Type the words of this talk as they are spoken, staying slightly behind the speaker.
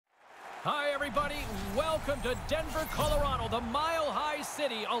everybody. Welcome to Denver, Colorado, the Mile High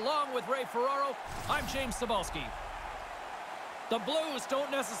City. Along with Ray Ferraro, I'm James Cebulski. The Blues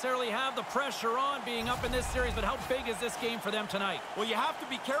don't necessarily have the pressure on being up in this series, but how big is this game for them tonight? Well, you have to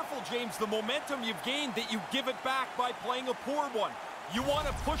be careful, James. The momentum you've gained, that you give it back by playing a poor one. You want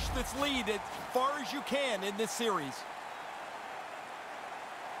to push this lead as far as you can in this series.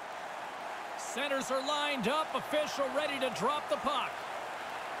 Centers are lined up, official ready to drop the puck.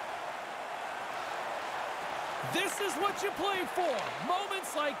 This is what you play for.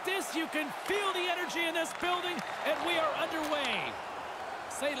 Moments like this, you can feel the energy in this building, and we are underway.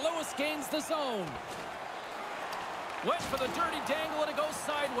 St. Louis gains the zone. Went for the dirty dangle, and it goes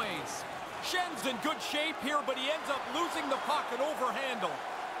sideways. Schen's in good shape here, but he ends up losing the puck and overhandle.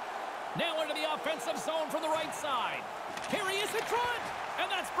 Now into the offensive zone from the right side. Here he is in front, and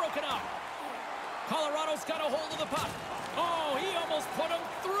that's broken up. Colorado's got a hold of the puck. Oh, he almost put him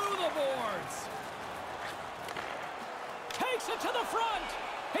through the boards. Takes it to the front.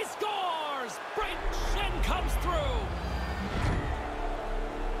 He scores. Brent Schenn comes through.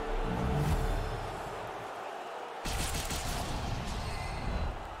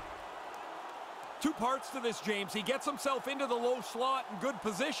 Two parts to this, James. He gets himself into the low slot in good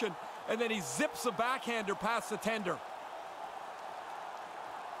position, and then he zips a backhander past the tender.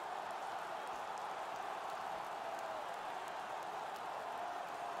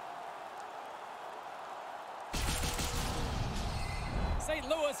 St.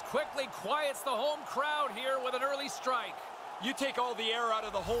 Louis quickly quiets the home crowd here with an early strike. You take all the air out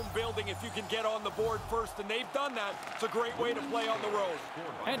of the home building if you can get on the board first, and they've done that. It's a great way to play on the road.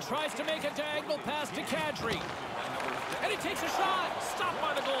 And tries to make a diagonal pass to Kadri. And he takes a shot. Stopped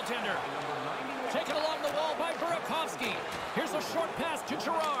by the goaltender. Taken along the wall by Burakovsky. Here's a short pass to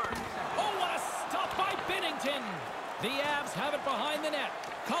Girard. Oh, what a stop by Binnington. The Avs have it behind the net.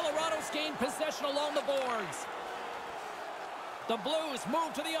 Colorado's gained possession along the boards. The Blues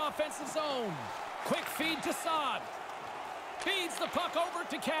move to the offensive zone. Quick feed to Saad. Feeds the puck over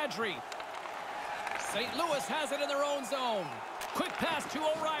to Kadri. St. Louis has it in their own zone. Quick pass to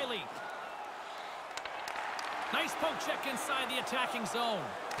O'Reilly. Nice poke check inside the attacking zone.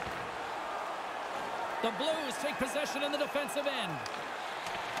 The Blues take possession in the defensive end.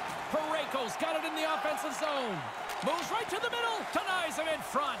 Parayko's got it in the offensive zone. Moves right to the middle. Denies him in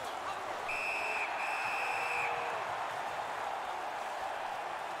front.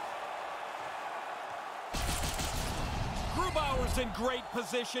 Grubauer's in great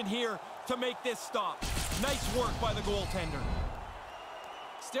position here to make this stop. Nice work by the goaltender.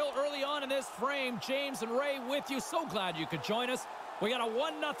 Still early on in this frame, James and Ray with you. So glad you could join us. We got a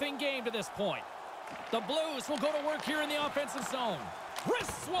 1-0 game to this point. The Blues will go to work here in the offensive zone.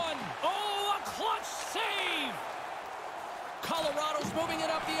 Wrists one. Oh, a clutch save. Colorado's moving it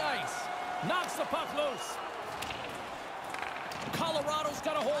up the ice. Knocks the puck loose. Colorado's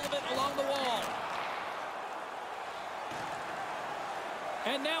got a hold of it along the wall.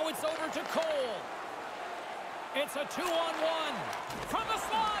 And now it's over to Cole. It's a 2-on-1. From the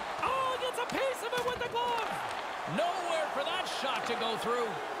slot. Oh, gets a piece of it with the glove. Nowhere for that shot to go through.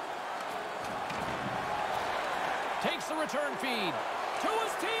 Takes the return feed. To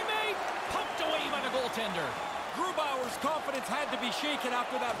his teammate. Pumped away by the goaltender. Grubauer's confidence had to be shaken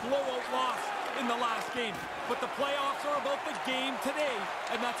after that blowout loss in the last game. But the playoffs are about the game today,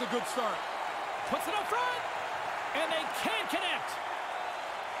 and that's a good start. Puts it up front. And they can't connect.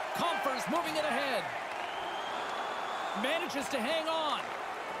 Compher's moving it ahead. Manages to hang on.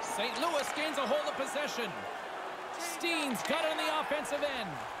 St. Louis gains a hold of possession. Steen's got it on the offensive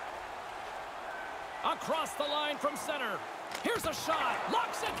end. Across the line from center. Here's a shot.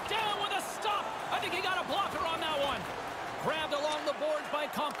 Locks it down with a stop. I think he got a blocker on that one. Grabbed along the boards by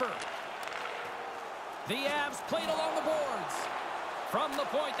Compher. The Avs played along the boards. From the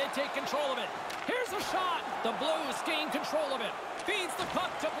point, they take control of it. Here's a shot. The Blues gain control of it. Feeds the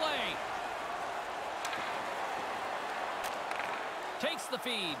puck to play. Takes the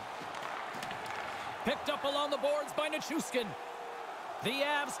feed. Picked up along the boards by Nichushkin. The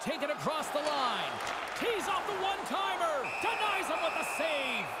Avs take it across the line. Tees off the one-timer. Denies him with the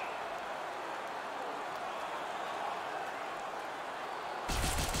save.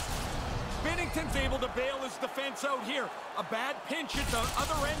 Binnington's able to bail his defense out here. A bad pinch at the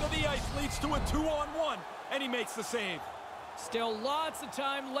other end of the ice leads to a 2-on-1, and he makes the save. Still lots of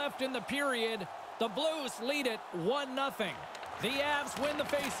time left in the period. The Blues lead it 1-0. The Avs win the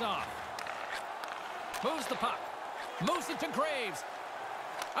faceoff. Moves the puck. Moves it to Graves.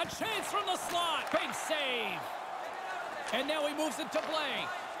 A chance from the slot. Big save. And now he moves it to play.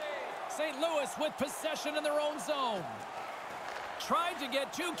 St. Louis with possession in their own zone. Tried to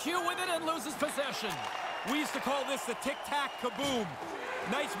get too cute with it and loses possession. We used to call this the tic-tac kaboom.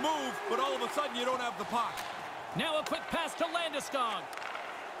 Nice move, but all of a sudden you don't have the puck. Now a quick pass to Landeskog.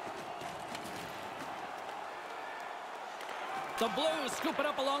 The Blues scoop it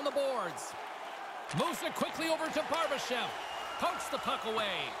up along the boards. Moves it quickly over to Barbashev. Pokes the puck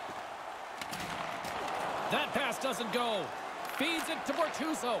away. That pass doesn't go. Feeds it to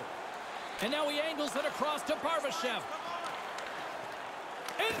Bortuzzo. And now he angles it across to Barbashev.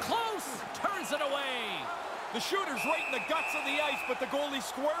 In close! Turns it away. The shooter's right in the guts of the ice, but the goalie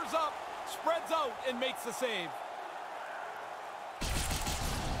squares up, spreads out, and makes the save.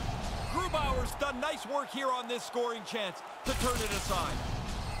 Grubauer's done nice work here on this scoring chance to turn it aside.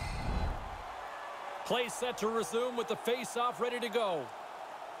 Play set to resume with the face-off ready to go.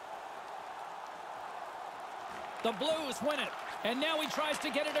 The Blues win it, and now he tries to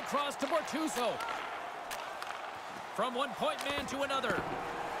get it across to Bortuzzo. From one-point man to another.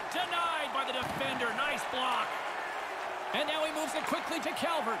 Denied by the defender. Nice block. And now he moves it quickly to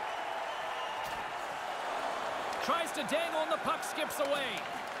Calvert. Tries to dangle and the puck skips away.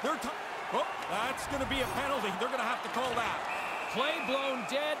 Oh, that's going to be a penalty. They're going to have to call that. Play blown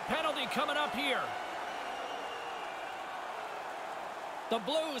dead. Penalty coming up here. The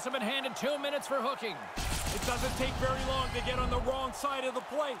Blues have been handed 2 minutes for hooking. It doesn't take very long to get on the wrong side of the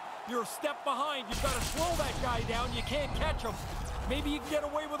play. You're a step behind. You've got to slow that guy down. You can't catch him. Maybe you can get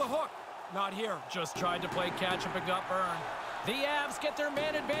away with a hook. Not here. Just tried to play catch-up and got burned. The Avs get their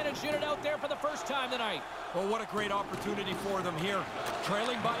man advantage unit out there for the first time tonight. Well, what a great opportunity for them here.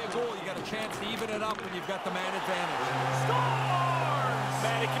 Trailing by a goal, you got a chance to even it up when you've got the man advantage. Scores!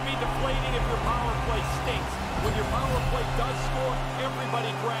 Man, it can be deflating if your power play stinks. When your power play does score,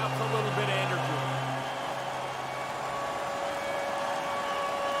 everybody grabs a little bit of energy.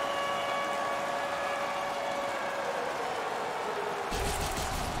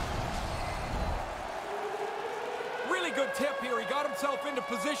 Good tip here. He got himself into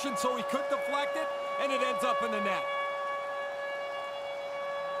position so he could deflect it, and it ends up in the net.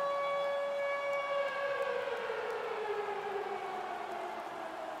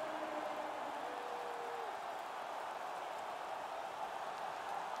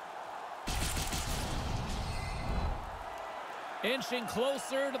 Inching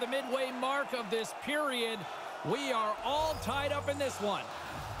closer to the midway mark of this period. We are all tied up in this one.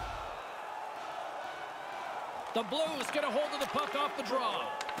 The Blues get a hold of the puck off the draw.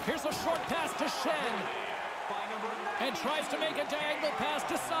 Here's a short pass to Shen. And tries to make a diagonal pass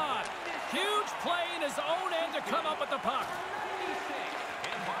to Saad. Huge play in his own end to come up with the puck.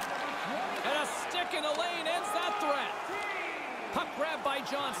 And a stick in the lane ends that threat. Puck grab by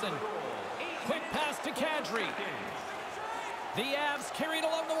Johnson. Quick pass to Kadri. The Avs carried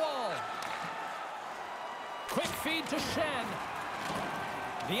along the wall. Quick feed to Shen.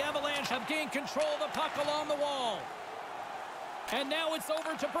 The Avalanche have gained control of the puck along the wall. And now it's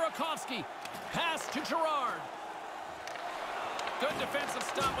over to Burakovsky. Pass to Girard. Good defensive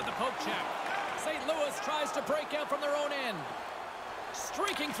stop with the poke check. St. Louis tries to break out from their own end.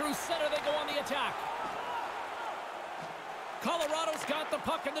 Streaking through center, they go on the attack. Colorado's got the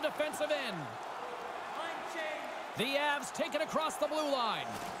puck in the defensive end. The Avs take it across the blue line.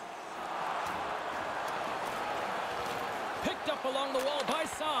 Picked up along the wall by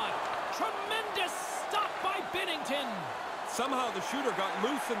Saad. Tremendous stop by Binnington. Somehow the shooter got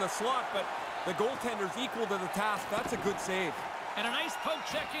loose in the slot, but the goaltender's equal to the task. That's a good save. And a nice poke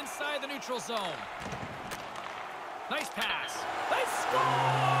check inside the neutral zone. Nice pass. They score!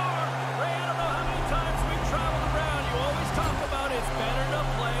 Ray, I don't know how many times we've traveled around. You always talk about it's better to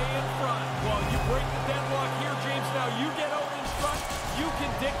play in front. Well, you break the deadlock here, James. Now you get out in front. You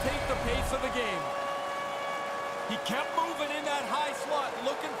can dictate the pace of the game. He kept moving in that high slot,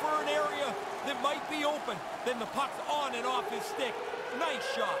 looking for an area that might be open. Then the puck's on and off his stick. Nice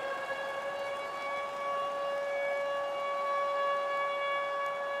shot.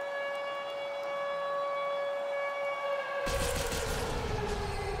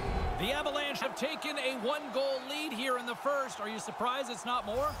 The Avalanche have taken a one-goal lead here in the first. Are you surprised it's not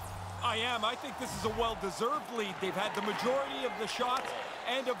more? I am. I think this is a well-deserved lead. They've had the majority of the shots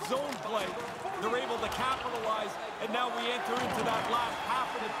and of zone play. They're able to capitalize, and now we enter into that last half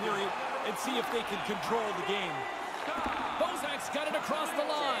of the period and see if they can control the game. Bozak's got it across the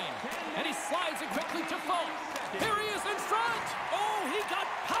line, and he slides it quickly to Folk. Here he is in front. Oh, he got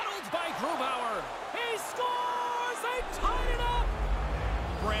paddled by Grubauer. He scores! They tied it up!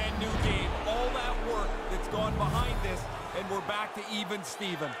 Brand new game. All that work that's gone behind this, and we're back to even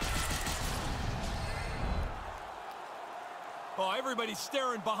Steven. Oh, everybody's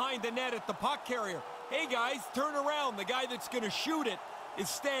staring behind the net at the puck carrier. Hey, guys, turn around. The guy that's going to shoot it is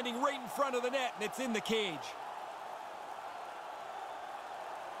standing right in front of the net, and it's in the cage.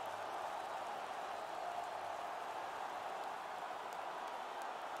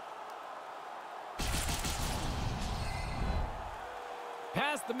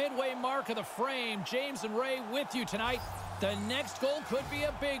 Past the midway mark of the frame, James and Ray with you tonight. The next goal could be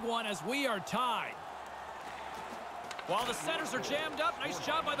a big one as we are tied. While the centers are jammed up, nice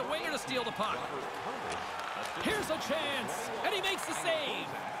job by the winger to steal the puck. Here's a chance, and he makes the save.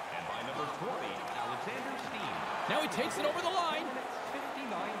 Now he takes it over the line.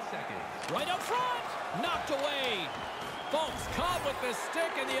 Right up front, knocked away. Folks caught with the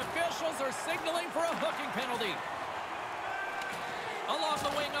stick, and the officials are signaling for a hooking penalty. Along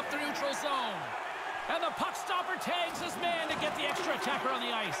the wing up the neutral zone. And the puck stopper tags his man to get the extra attacker on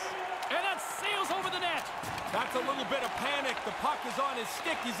the ice. And that sails over the net. That's a little bit of panic. The puck is on his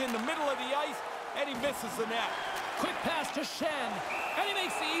stick. He's in the middle of the ice, and he misses the net. Quick pass to Shen, and he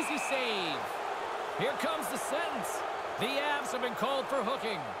makes the easy save. Here comes the sentence. The Avs have been called for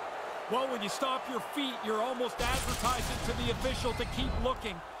hooking. Well, when you stop your feet, you're almost advertising to the official to keep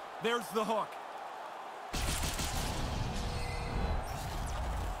looking. There's the hook.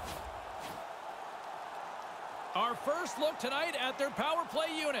 Our first look tonight at their power play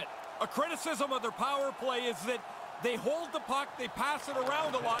unit. A criticism of their power play is that they hold the puck, they pass it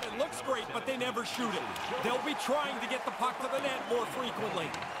around a lot, it looks great, but they never shoot it. They'll be trying to get the puck to the net more frequently.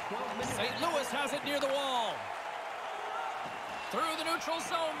 St. Louis has it near the wall. Through the neutral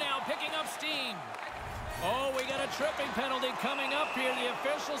zone now, picking up steam. Oh, we got a tripping penalty coming up here. The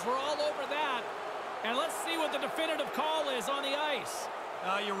officials were all over that. And let's see what the definitive call is on the ice.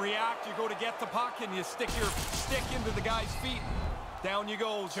 You react, you go to get the puck, and you stick your stick into the guy's feet. Down you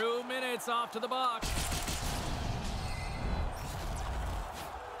go. 2 minutes off to the box.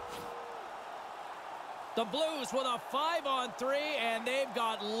 The Blues with a 5-on-3, and they've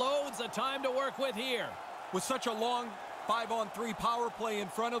got loads of time to work with here. With such a long 5-on-3 power play in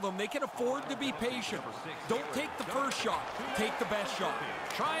front of them, they can afford to be patient. Don't take the first shot. Take the best shot.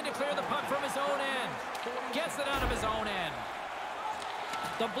 Trying to clear the puck from his own end. Gets it out of his own end.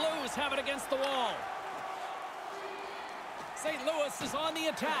 The Blues have it against the wall. St. Louis is on the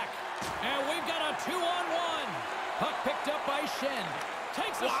attack. And we've got a 2-on-1. Puck picked up by Shen.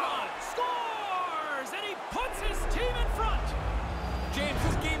 Takes a shot. Scores! And he puts his team in front. James,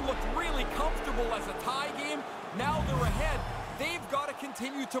 this game looked really comfortable as a tie game. Now they're ahead. They've got to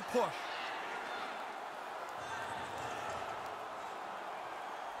continue to push.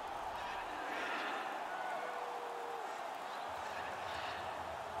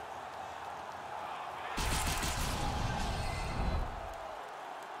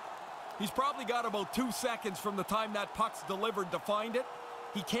 He's probably got about 2 seconds from the time that puck's delivered to find it.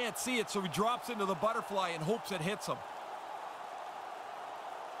 He can't see it, so he drops into the butterfly and hopes it hits him.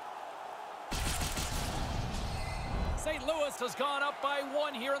 St. Louis has gone up by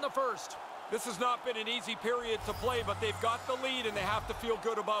 1 here in the first. This has not been an easy period to play, but they've got the lead and they have to feel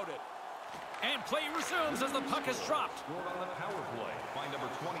good about it. And play resumes as the puck is dropped. On the power play by number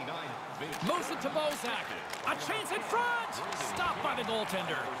 29. Moves it to Bozak. A chance in front. Stopped by the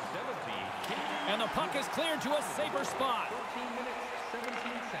goaltender. And the puck is cleared to a safer spot. 14 minutes, 17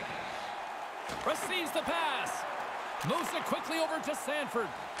 seconds. Receives the pass. Moves it quickly over to Sanford.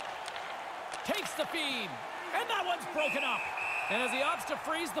 Takes the feed. And that one's broken up. And as he opts to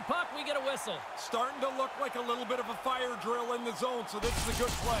freeze the puck, we get a whistle. Starting to look like a little bit of a fire drill in the zone, so this is a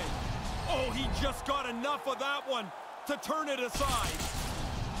good play. Oh, he just got enough of that one to turn it aside.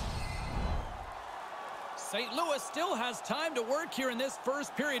 St. Louis still has time to work here in this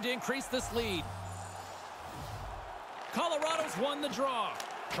first period to increase this lead. Colorado's won the draw.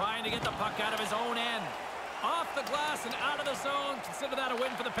 Trying to get the puck out of his own end. Off the glass and out of the zone. Consider that a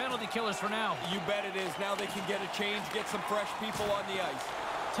win for the penalty killers for now. You bet it is. Now they can get a change, get some fresh people on the ice.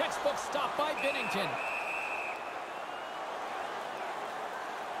 Textbook stop by Binnington.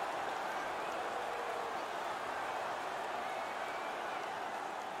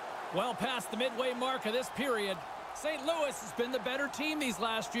 Well past the midway mark of this period, St. Louis has been the better team these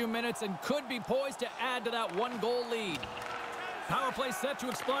last few minutes and could be poised to add to that 1-goal lead. Power play set to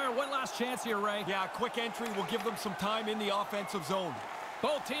expire. One last chance here, Ray. Yeah, quick entry will give them some time in the offensive zone.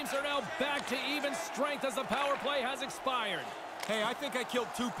 Both teams are now back to even strength as the power play has expired. Hey, I think I killed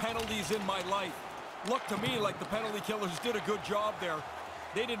 2 penalties in my life. Looked to me like the penalty killers did a good job there.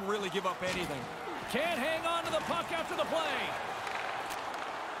 They didn't really give up anything. Can't hang on to the puck after the play.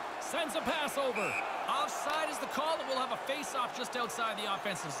 Sends a pass over. Offside is the call, and we'll have a face-off just outside the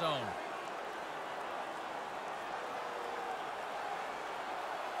offensive zone.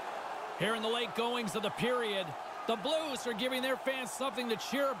 Here in the late goings of the period, the Blues are giving their fans something to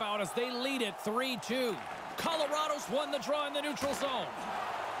cheer about as they lead it 3-2. Colorado's won the draw in the neutral zone.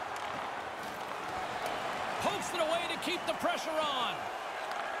 Pokes it away to keep the pressure on.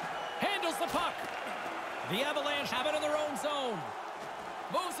 Handles the puck. The Avalanche have it in their own zone.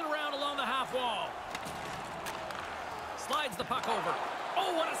 Moves it around along the half wall. Slides the puck over.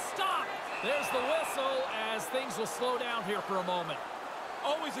 Oh, what a stop! There's the whistle as things will slow down here for a moment.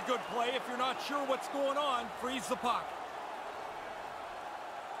 Always a good play. If you're not sure what's going on, freeze the puck.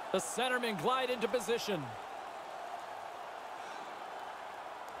 The centermen glide into position.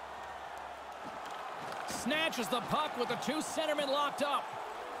 Snatches the puck with the two centermen locked up.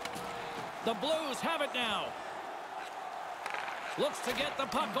 The Blues have it now. Looks to get the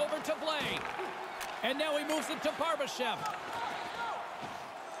puck over to Blais. And now he moves it to Barbashev.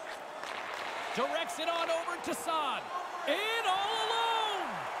 Directs it on over to Saad. In all alone.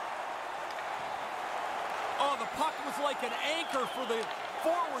 Oh, the puck was like an anchor for the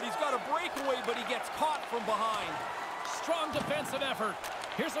forward. He's got a breakaway, but he gets caught from behind. Strong defensive effort.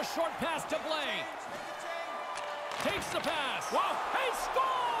 Here's a short pass to Blais. Takes the pass. Whoa! He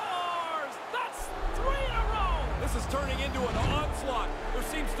scores! That's 3 in a row! This is turning into an onslaught. There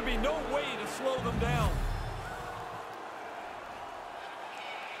seems to be no way to slow them down.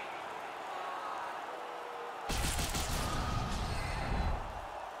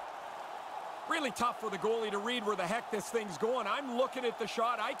 Really tough for the goalie to read where the heck this thing's going. I'm looking at the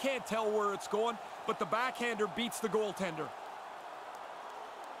shot. I can't tell where it's going, but the backhander beats the goaltender.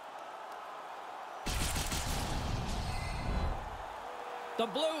 The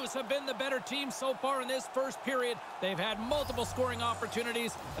Blues have been the better team so far in this first period. They've had multiple scoring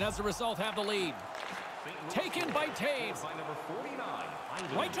opportunities, and as a result have the lead. Taken by Taves.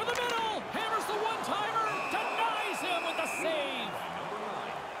 Right to the middle. Hammers the one-timer. Denies him with the save.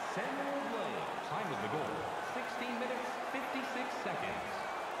 Time of the goal, 16 minutes, 56 seconds.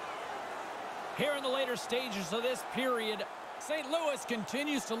 Here in the later stages of this period, St. Louis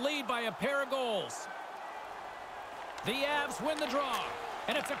continues to lead by a pair of goals. The Avs win the draw,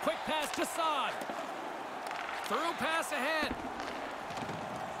 and it's a quick pass to Saad. Through pass ahead.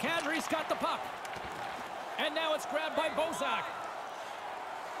 Kadri's got the puck. And now it's grabbed by Bozak.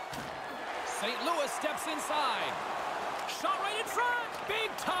 St. Louis steps inside. Shot right in front.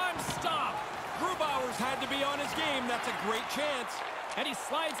 Big time stop. Grubauer's had to be on his game. That's a great chance. And he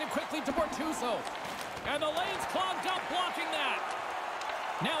slides it quickly to Bortuzzo. And the lane's clogged up, blocking that.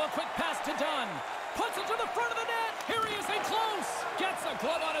 Now a quick pass to Dunn. Puts it to the front of the net. Here he is in close. Gets a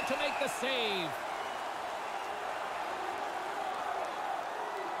glove on it to make the save.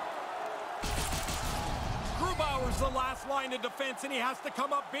 Grubauer's the last line of defense, and he has to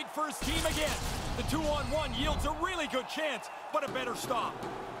come up big for his team again. The 2-on-1 yields a really good chance, but a better stop.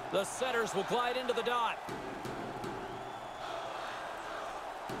 The setters will glide into the dot.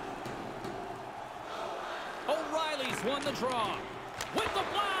 O'Reilly's won the draw. With the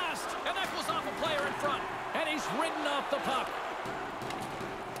blast! And that goes off a player in front. And he's ridden off the puck.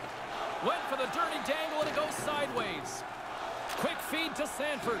 Went for the dirty dangle and it goes sideways. Quick feed to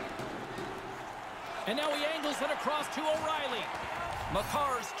Sanford. And now he angles it across to O'Reilly.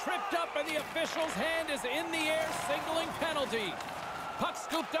 Makar's tripped up and the official's hand is in the air, signaling penalty. Puck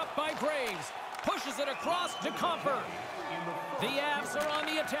scooped up by Graves. Pushes it across to Comper. The Avs are on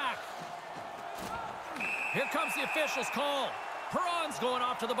the attack. Here comes the official's call. Perron's going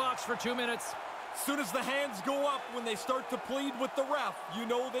off to the box for 2 minutes. As soon as the hands go up when they start to plead with the ref, you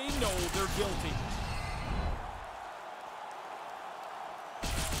know they know they're guilty.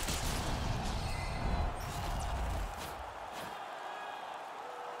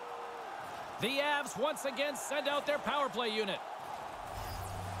 The Avs once again send out their power play unit.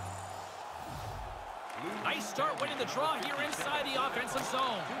 Nice start winning the draw here inside the offensive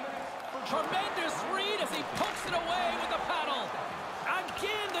zone. Tremendous read as he pokes it away with the paddle.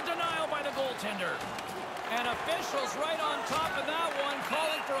 Again, the denial by the goaltender. And officials right on top of that one,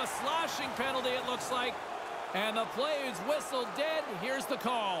 calling for a slashing penalty, it looks like. And the play is whistled dead. Here's the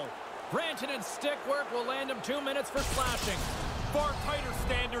call. Branton and stick work will land him 2 minutes for slashing. Far tighter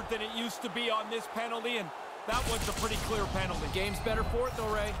standard than it used to be on this penalty, and that one's a pretty clear penalty. Game's better for it,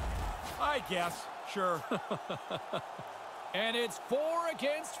 though, Ray. I guess. Sure. And it's 4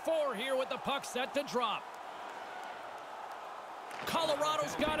 against 4 here with the puck set to drop.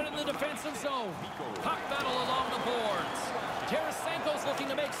 Colorado's got it in the defensive zone. Puck battle along the boards. Tarasenko's looking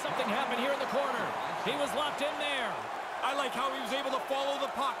to make something happen here in the corner. He was locked in there. I like how he was able to follow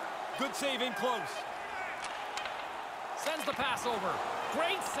the puck. Good save in close. Sends the pass over.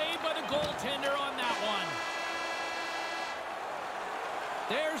 Great save by the goaltender on that one.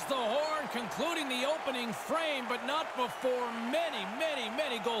 There's the horn concluding the opening frame, but not before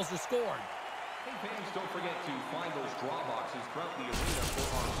many goals are scored. Hey fans, don't forget to find those draw boxes throughout the arena for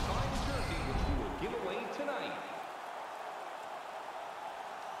our signed jersey, which we will give away tonight.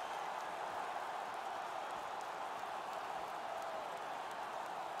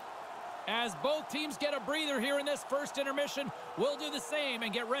 As both teams get a breather here in this first intermission, we'll do the same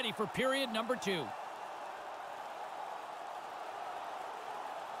and get ready for period number 2.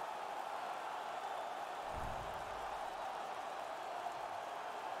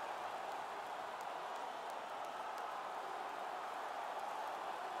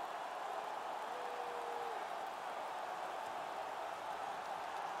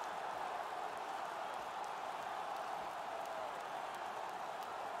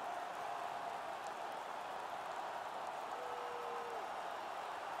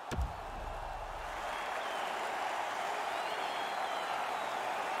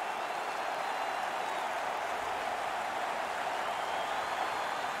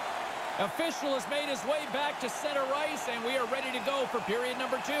 Official has made his way back to center ice, and we are ready to go for period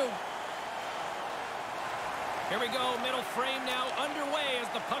number 2. Here we go, middle frame now underway as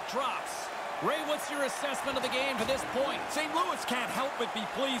the puck drops. Ray, what's your assessment of the game to this point? St. Louis can't help but be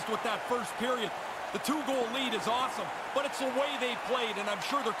pleased with that first period. The 2-goal lead is awesome, but it's the way they played, and I'm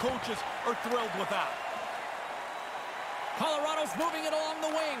sure their coaches are thrilled with that. Colorado's moving it along the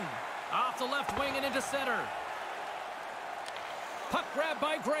wing. Off the left wing and into center. Puck grab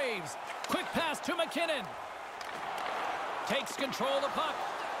by Graves. Quick pass to McKinnon. Takes control of the puck.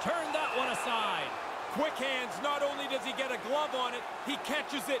 Turn that one aside. Quick hands. Not only does he get a glove on it, he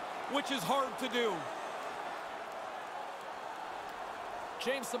catches it, which is hard to do.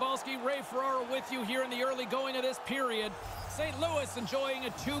 James Cybulski, Ray Ferraro with you here in the early going of this period. St. Louis enjoying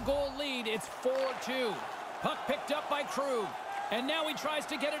a 2-goal lead. It's 4-2. Puck picked up by Krug. And now he tries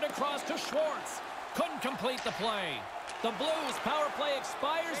to get it across to Schwartz. Couldn't complete the play. The Blues' power play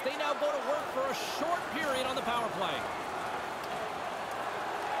expires. They now go to work for a short period on the power play.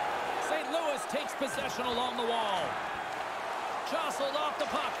 St. Louis takes possession along the wall. Jostled off the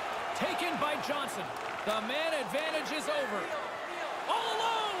puck. Taken by Johnson. The man advantage is over. All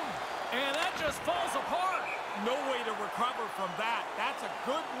alone! And that just falls apart. No way to recover from that. That's a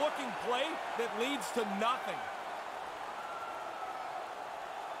good-looking play that leads to nothing.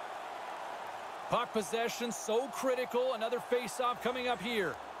 Puck possession so critical. Another face-off coming up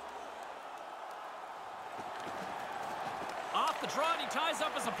here. Off the draw, and he ties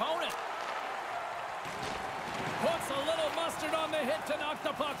up his opponent. Puts a little mustard on the hit to knock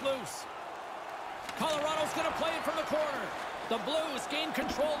the puck loose. Colorado's going to play it from the corner. The Blues gain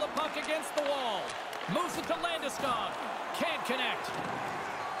control of the puck against the wall. Moves it to Landeskog. Can't connect.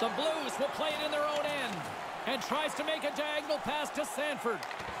 The Blues will play it in their own end and tries to make a diagonal pass to Sanford.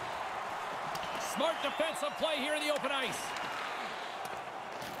 Smart defensive play here in the open ice.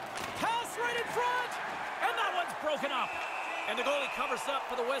 Pass right in front, and that one's broken up. And the goalie covers up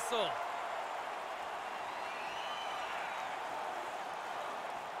for the whistle.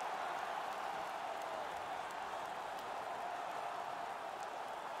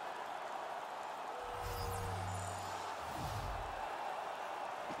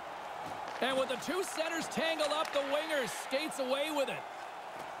 And with the two centers tangled up, the winger skates away with it.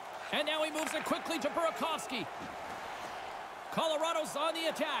 And now he moves it quickly to Burakovsky. Colorado's on the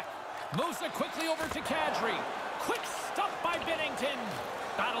attack. Moves it quickly over to Kadri. Quick stop by Binnington.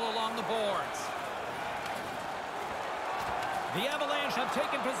 Battle along the boards. The Avalanche have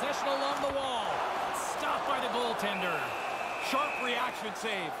taken possession along the wall. Stopped by the goaltender. Sharp reaction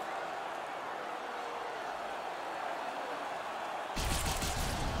save.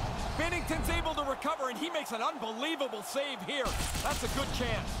 Binnington's able to recover, and he makes an unbelievable save here. That's a good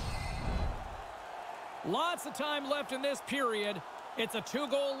chance. Lots of time left in this period. It's a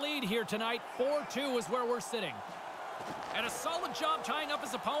 2-goal lead here tonight. 4-2 is where we're sitting. And a solid job tying up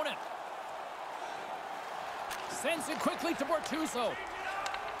his opponent. Sends it quickly to Bortuzzo.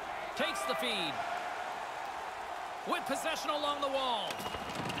 Takes the feed. With possession along the wall.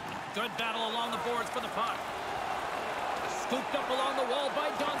 Good battle along the boards for the puck. Scooped up along the wall by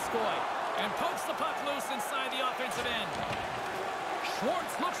Donskoy. And pokes the puck loose inside the offensive end.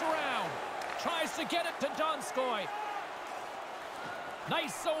 Schwartz looks around. Tries to get it to Donskoy.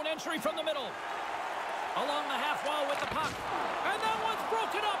 Nice zone entry from the middle. Along the half wall with the puck. And that one's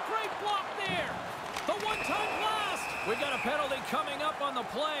broken up. Great block there. The one-time blast. We've got a penalty coming up on the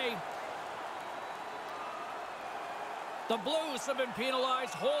play. The Blues have been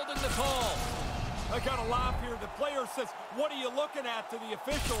penalized, holding the call. I got to laugh here. The player says, "What are you looking at?" to the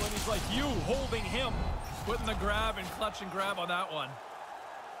official, and he's like, "You holding him." Putting the grab and clutch and grab on that one.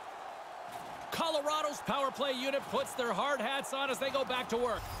 Colorado's power play unit puts their hard hats on as they go back to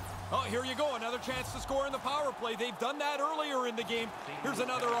work. Oh, here you go. Another chance to score in the power play. They've done that earlier in the game. Here's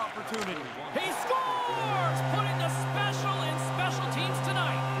another opportunity. He scores! Putting the special in special teams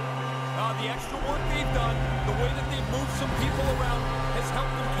tonight. The extra work they've done, the way that they've moved some people around, has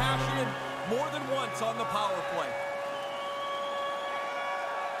helped them cash in more than once on the power play.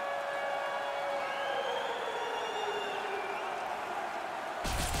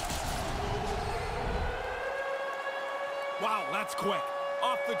 Wow, that's quick.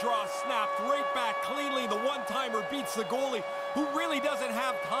 Off the draw, snapped right back cleanly. The one-timer beats the goalie, who really doesn't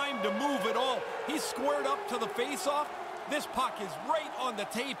have time to move at all. He's squared up to the face-off. This puck is right on the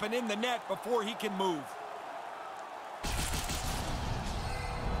tape and in the net before he can move.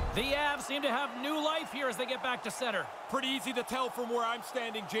 The Avs seem to have new life here as they get back to center. Pretty easy to tell from where I'm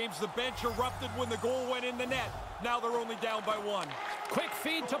standing, James. The bench erupted when the goal went in the net. Now they're only down by one. Quick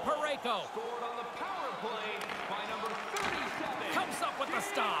feed to Parayko. Scored on the power play by number 37. Comes up with the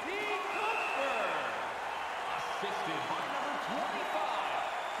stop. Assisted by number 25,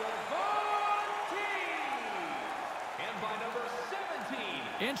 and by number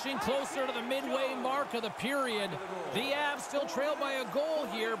 17. Inching closer to the midway mark of the period. The Avs still trail by a goal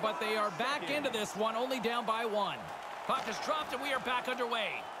here, but they are back into this one, only down by one. Puck is dropped, and we are back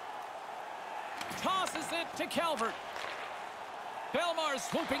underway. Tosses it to Calvert. Belmar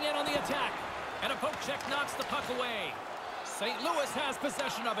swooping in on the attack. And a poke check knocks the puck away. St. Louis has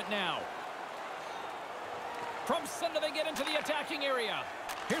possession of it now. From center, they get into the attacking area.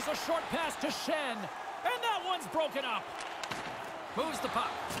 Here's a short pass to Shen. And that one's broken up. Moves the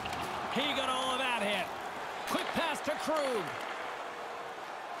puck. He got all of that hit. Quick pass to Krug.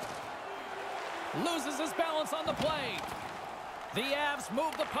 Loses his balance on the play. The Avs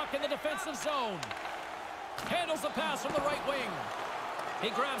move the puck in the defensive zone. Handles the pass from the right wing. He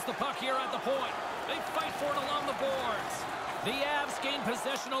grabs the puck here at the point. They fight for it along the boards. The Avs gain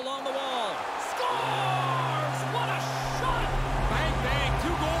possession along the wall. Scores! What a shot! Bang, bang. 2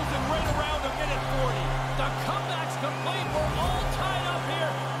 goals in right around a minute 40. The comeback's complete. We're all tied up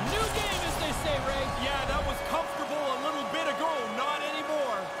here. New game, as they say, Ray. Yeah, that was comfortable a little bit ago. Not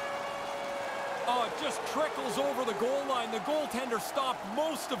anymore. Oh, it just trickles over the goal line. The goaltender stopped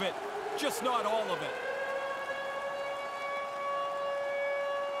most of it, just not all of it.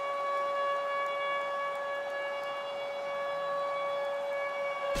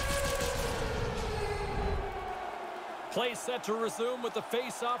 Play set to resume with the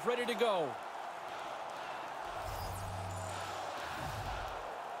face-off ready to go.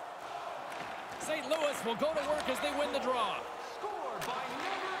 St. Louis will go to work as they win the draw. Scored by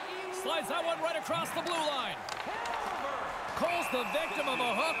number 11. Slides that one right across the blue line. Cole's the victim of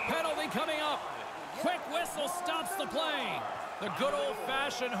a hook penalty coming up. Quick whistle stops the play. The good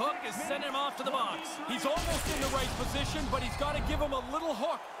old-fashioned hook is sending him off to the box. He's almost in the right position, but he's got to give him a little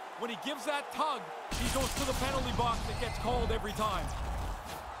hook. When he gives that tug, he goes to the penalty box that gets called every time.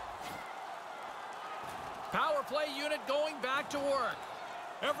 Power play unit going back to work.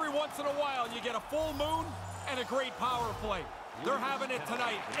 Every once in a while, you get a full moon and a great power play. They're having it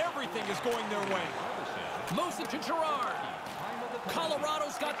tonight. Everything is going their way. Moves it to Girard.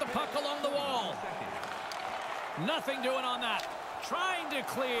 Colorado's got the puck along the wall. Nothing doing on that. Trying to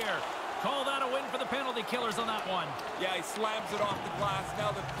clear. Call that a win for the penalty killers on that one. Yeah, he slams it off the glass. Now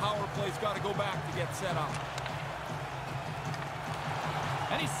the power play's got to go back to get set up.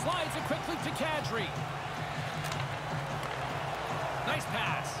 And he slides it quickly to Kadri. Nice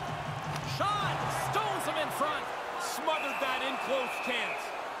pass. Shot! Stones him in front. Smothered that in close chance.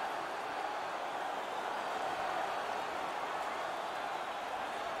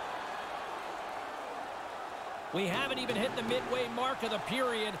 We haven't even hit the midway mark of the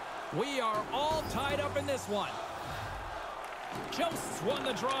period. We are all tied up in this one. Jost's won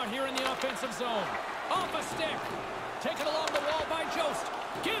the draw here in the offensive zone. Off a stick. Taken along the wall by Jost.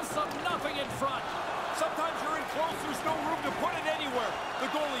 Gives them nothing in front. Sometimes you're in close, there's no room to put it anywhere.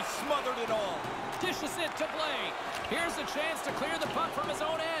 The goalie smothered it all. Dishes it to Blay. Here's a chance to clear the puck from his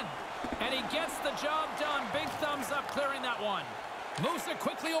own end. And he gets the job done. Big thumbs up clearing that one. Moves it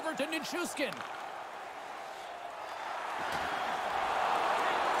quickly over to Nichushkin.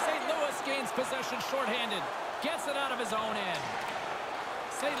 Gains possession shorthanded. Gets it out of his own end.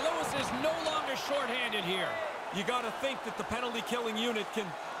 St. Louis is no longer shorthanded here. You got to think that the penalty-killing unit can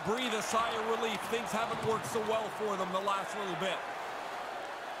breathe a sigh of relief. Things haven't worked so well for them the last little bit.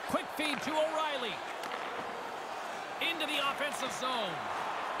 Quick feed to O'Reilly. Into the offensive zone.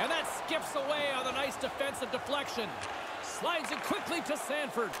 And that skips away on a nice defensive deflection. Slides it quickly to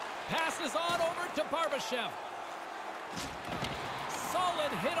Sanford. Passes on over to Barbashev. Solid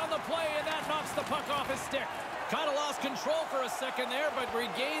Good hit on the play, and that knocks the puck off his stick. Kind of lost control for a second there, but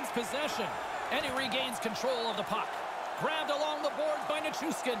regains possession. And he regains control of the puck. Grabbed along the boards by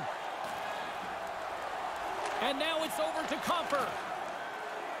Nichushkin. And now it's over to Comfer.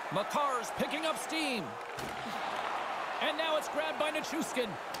 Makar's picking up steam. And now it's grabbed by Nichushkin.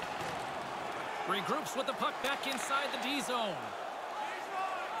 Regroups with the puck back inside the D zone.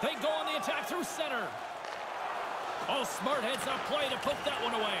 They go on the attack through center. Oh, smart heads-up play to poke that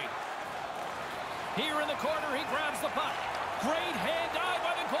one away. Here in the corner, he grabs the puck. Great hand dive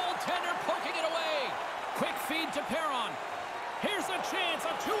by the goaltender, poking it away. Quick feed to Perron. Here's a chance,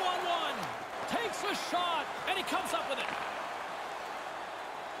 a 2-on-1. Takes a shot, and he comes up with it.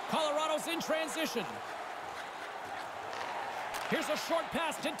 Colorado's in transition. Here's a short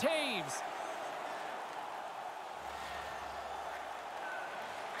pass to Taves.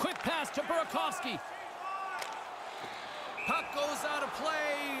 Quick pass to Burakovsky. Puck goes out of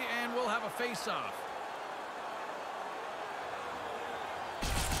play, and we'll have a face-off.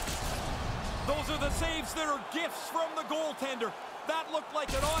 Those are the saves that are gifts from the goaltender. That looked like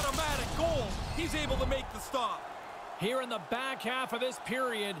an automatic goal. He's able to make the stop. Here in the back half of this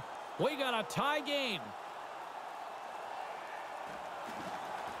period, we got a tie game.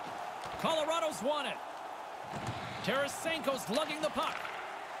 Colorado's won it. Tarasenko's lugging the puck.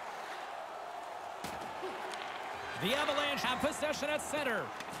 The Avalanche have possession at center.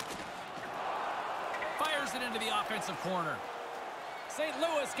 Fires it into the offensive corner. St.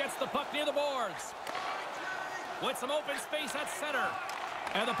 Louis gets the puck near the boards. With some open space at center.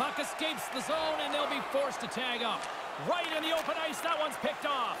 And the puck escapes the zone, and they'll be forced to tag up. Right in the open ice, that one's picked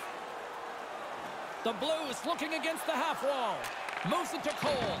off. The Blues looking against the half wall. Moves it to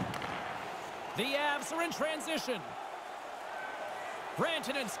Cole. The Avs are in transition.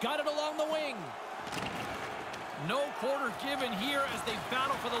 Rantanen's got it along the wing. No quarter given here as they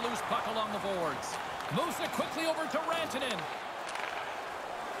battle for the loose puck along the boards. Moves it quickly over to Rantanen.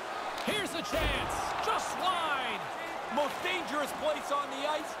 Here's a chance. Just wide. Most dangerous place on the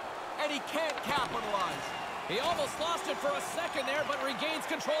ice, and he can't capitalize. He almost lost it for a second there, but regains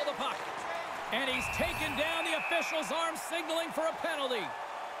control of the puck. And he's taken down. The official's arm signaling for a penalty.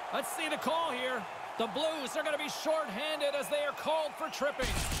 Let's see the call here. The Blues are going to be shorthanded as they are called for tripping.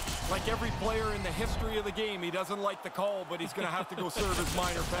 Like every player in the history of the game, he doesn't like the call, but he's going to have to go serve his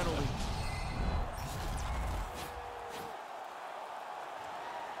minor penalty.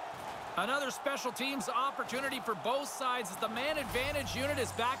 Another special teams opportunity for both sides as the man advantage unit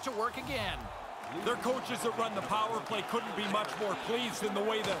is back to work again. Their coaches that run the power play couldn't be much more pleased in the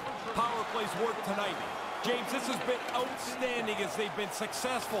way the power plays work tonight. James, this has been outstanding as they've been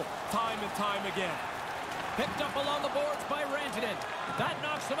successful time and time again. Picked up along the boards by Rantanen. That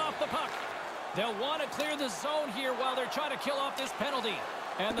knocks him off the puck. They'll want to clear the zone here while they're trying to kill off this penalty.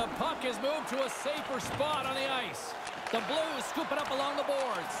 And the puck is moved to a safer spot on the ice. The Blues scoop it up along the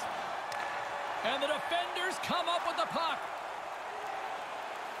boards. And the defenders come up with the puck.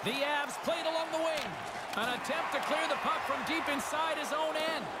 The Avs played along the wing. An attempt to clear the puck from deep inside his own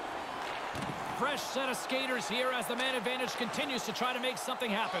end. Fresh set of skaters here as the man advantage continues to try to make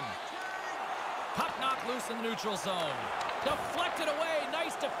something happen. Puck knocked loose in the neutral zone. Deflected away.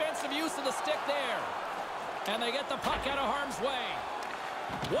 Nice defensive use of the stick there. And they get the puck out of harm's way.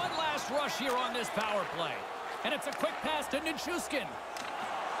 One last rush here on this power play. And it's a quick pass to Nichushkin.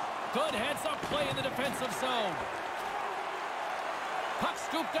 Good heads-up play in the defensive zone. Puck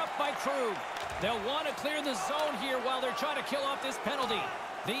scooped up by Krug. They'll want to clear the zone here while they're trying to kill off this penalty.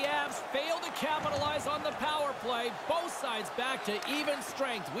 The Avs fail to capitalize on the power play. Both sides back to even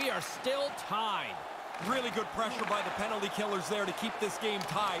strength. We are still tied. Really good pressure by the penalty killers there to keep this game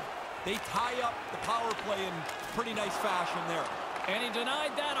tied. They tie up the power play in pretty nice fashion there. And he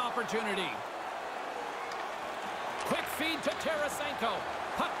denied that opportunity. Quick feed to Tarasenko.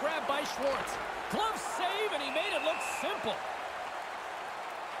 Puck grab by Schwartz. Glove save, and he made it look simple.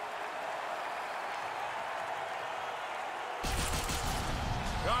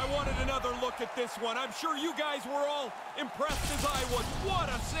 I wanted another look at this one. I'm sure you guys were all impressed as I was. What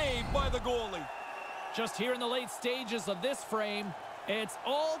a save by the goalie. Just here in the late stages of this frame, it's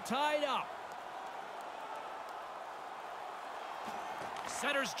all tied up.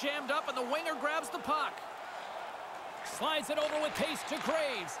 Center's jammed up, and the winger grabs the puck. Slides it over with pace to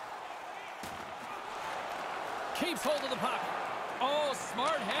Graves. Keeps hold of the puck. Oh,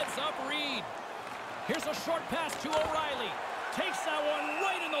 smart heads-up read. Here's a short pass to O'Reilly. Takes that one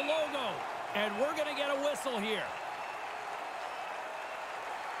right in the logo. And we're going to get a whistle here.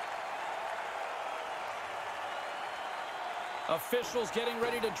 Officials getting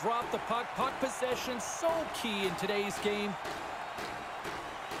ready to drop the puck. Puck possession so key in today's game.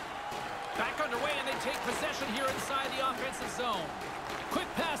 possession here inside the offensive zone. Quick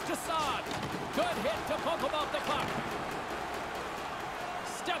pass to Saad. Good hit to poke him off the puck.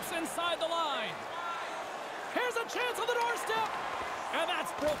 Steps inside the line. Here's a chance on the doorstep. And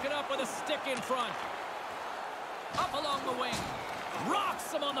that's broken up with a stick in front. Up along the wing.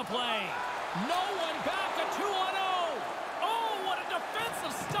 Rocks him on the play. No one back, a 2-on-0. Oh, what a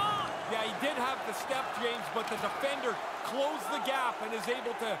defensive stop. Yeah, he did have the step, James, but the defender closed the gap and is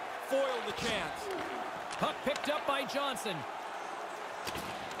able to foil the chance. Puck picked up by Johnson.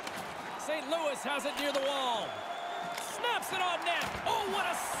 St. Louis has it near the wall. Snaps it on net. Oh, what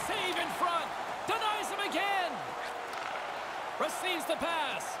a save in front. Denies him again. Receives the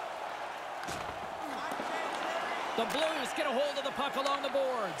pass. The Blues get a hold of the puck along the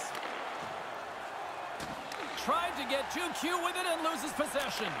boards. Tried to get too cute with it and loses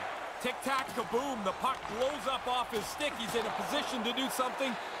possession. Tic-tac, kaboom. The puck blows up off his stick. He's in a position to do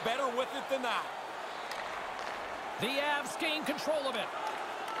something better with it than that. The Avs gain control of it.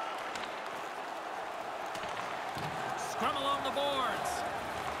 Scrum along the boards.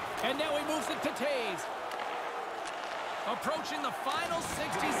 And now he moves it to Taves. Approaching the final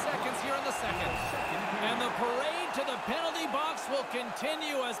 60 seconds here in the second. And the parade to the penalty box will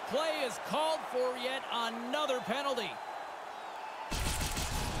continue as play is called for yet another penalty.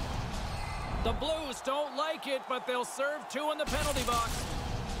 The Blues don't like it, but they'll serve two in the penalty box.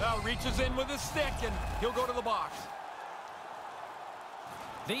 Now reaches in with his stick, and he'll go to the box.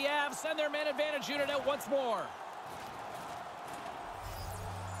 The Avs send their man advantage unit out once more.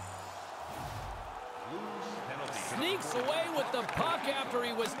 Sneaks away with the puck after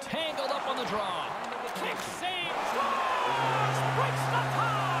he was tangled up on the draw. Kick save, draws, breaks the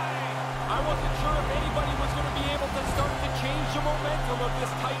tie! I wasn't sure if anybody was going to be able to start to change the momentum of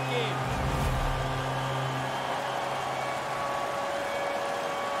this tight game.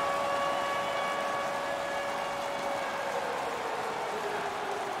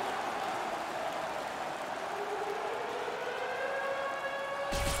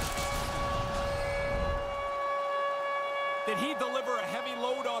 Did he deliver a heavy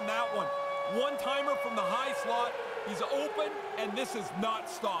load on that one? One-timer from the high slot. He's open, and this is not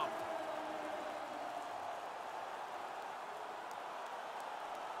stopped.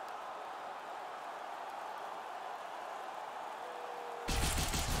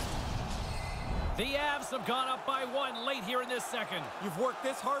 The Avs have gone up by one late here in this second. You've worked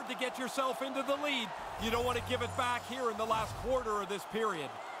this hard to get yourself into the lead. You don't want to give it back here in the last quarter of this period.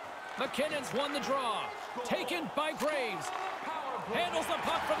 McKinnon's won the draw. Taken by Graves. Handles the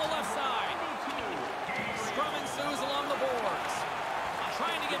puck from the left side. Scrum ensues along the boards.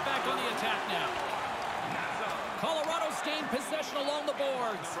 Trying to get back on the attack now. Colorado's gained possession along the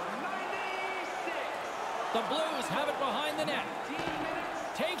boards. The Blues have it behind the net.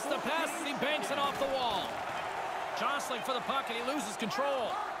 Takes the pass as he banks it off the wall. Jostling for the puck and he loses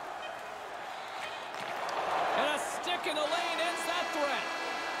control. And a stick in the lane ends that threat.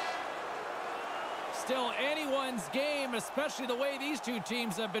 Still anyone's game, especially the way these two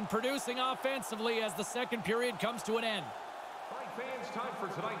teams have been producing offensively as the second period comes to an end. All right, fans, time for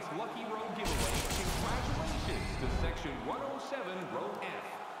tonight's Lucky Row giveaway. Congratulations to Section 107, Row F.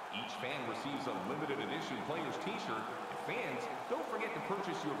 Each fan receives a limited edition player's t-shirt. Fans, don't forget to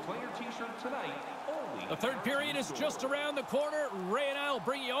purchase your player t-shirt tonight only. The third period is just around the corner. Ray and I will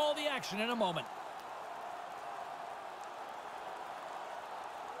bring you all the action in a moment.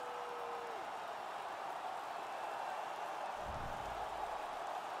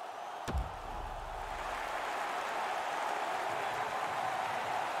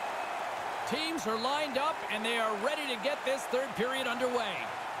 Teams are lined up and they are ready to get this third period underway.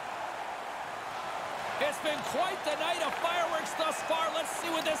 It's been quite the night of fireworks thus far. Let's see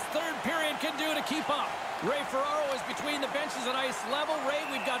what this third period can do to keep up. Ray Ferraro is between the benches at ice level. Ray,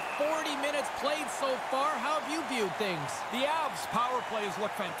 we've got 40 minutes played so far. How have you viewed things? The Avs' power plays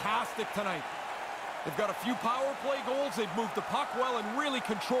look fantastic tonight. They've got a few power play goals. They've moved the puck well and really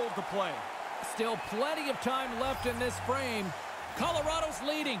controlled the play. Still plenty of time left in this frame. Colorado's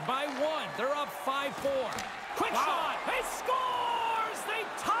leading by one. They're up 5-4. Quick shot. He scores! They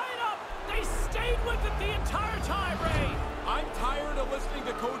tied up. They stayed with it the entire time, Ray. I'm tired of listening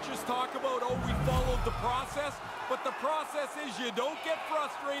to coaches talk about, oh, we followed the process. But the process is you don't get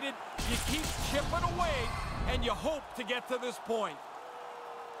frustrated. You keep chipping away, and you hope to get to this point.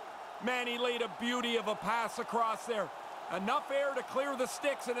 Man, he laid a beauty of a pass across there. Enough air to clear the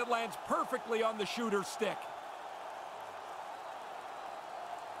sticks, and it lands perfectly on the shooter's stick.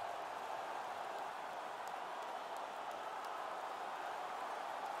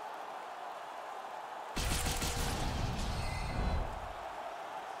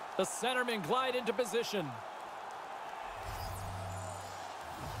 The centermen glide into position.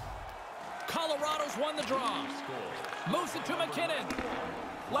 Colorado's won the draw. Moves it to McKinnon.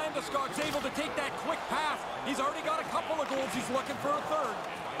 Landeskog's able to take that quick pass. He's already got a couple of goals. He's looking for a third.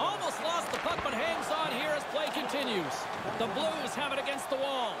 Almost lost the puck, but hangs on here as play continues. The Blues have it against the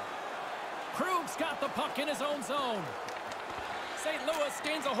wall. Krug's got the puck in his own zone. St. Louis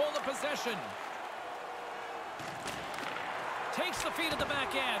gains a hold of possession. Takes the feed at the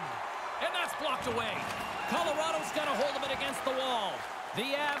back end. And that's blocked away. Colorado's got a hold of it against the wall.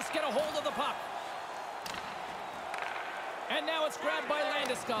 The Avs get a hold of the puck. And now it's grabbed by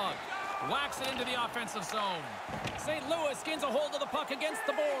Landeskog. Whacks it into the offensive zone. St. Louis gains a hold of the puck against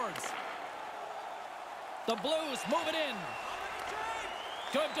the boards. The Blues move it in.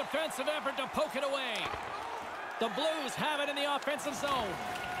 Good defensive effort to poke it away. The Blues have it in the offensive zone.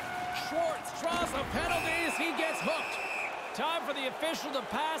 Schwartz draws a penalty as he gets hooked. Time for the official to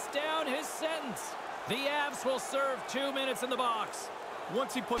pass down his sentence. The Avs will serve 2 minutes in the box.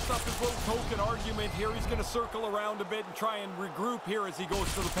 Once he puts up his little token argument here, he's going to circle around a bit and try and regroup here as he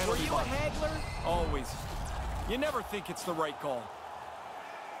goes to the penalty box. Were you a haggler? Always. You never think it's the right call.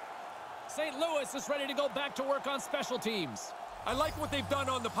 St. Louis is ready to go back to work on special teams. I like what they've done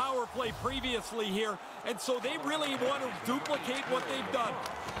on the power play previously here, and so they really want to duplicate what they've done.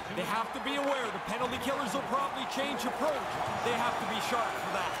 They have to be aware the penalty killers will probably change approach. They have to be sharp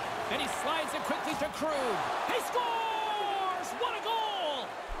for that. And he slides it quickly to Krug. He scores! What a goal!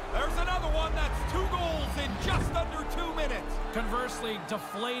 There's another one. That's 2 goals in just under 2 minutes. Conversely,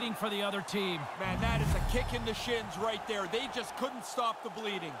 deflating for the other team. Man, that is a kick in the shins right there. They just couldn't stop the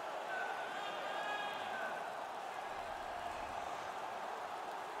bleeding.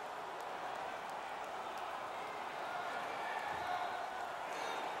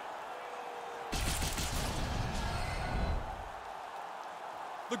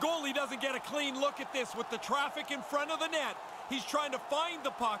 The goalie doesn't get a clean look at this with the traffic in front of the net. He's trying to find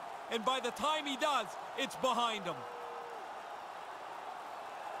the puck, and by the time he does, it's behind him.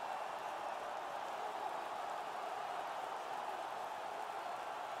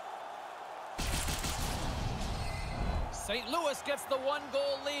 St. Louis gets the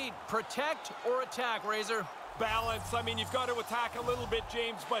 1-goal lead. Protect or attack, Razor? Balance. I mean, you've got to attack a little bit,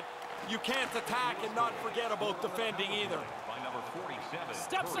 James, but you can't attack and not forget about defending either.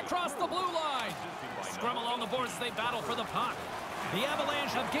 Steps across the blue line. Scrum along the boards as they battle for the puck. The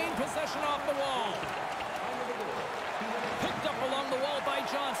Avalanche have gained possession off the wall. Picked up along the wall by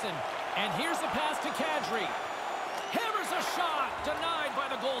Johnson. And here's a pass to Kadri. Hammers a shot. Denied by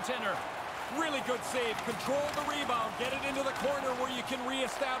the goaltender. Really good save. Control the rebound. Get it into the corner where you can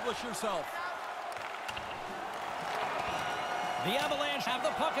reestablish yourself. The Avalanche have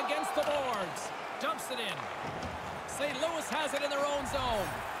the puck against the boards. Dumps it in. St. Louis has it in their own zone.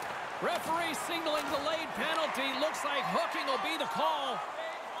 Referee signaling delayed penalty. Looks like hooking will be the call.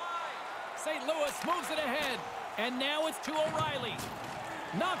 St. Louis moves it ahead. And now it's to O'Reilly.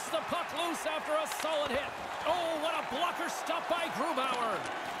 Knocks the puck loose after a solid hit. Oh, what a blocker stop by Grubauer.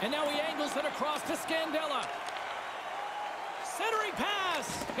 And now he angles it across to Scandella. Centering pass.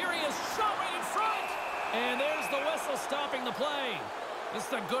 Here he is, shot right in front. And there's the whistle stopping the play. This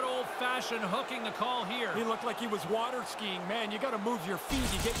is a good old-fashioned hooking the call here. He looked like he was water skiing. Man, you got to move your feet.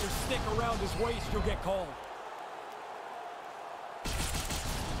 You get your stick around his waist, you'll get called.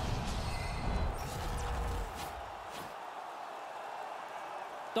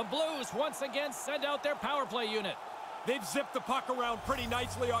 The Blues once again send out their power play unit. They've zipped the puck around pretty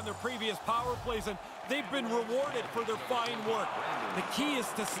nicely on their previous power plays, and they've been rewarded for their fine work. The key is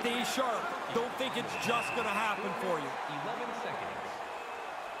to stay sharp. Don't think it's just going to happen for you. 11 seconds.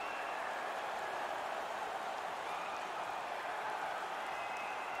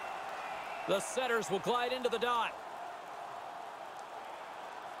 The setters will glide into the dot.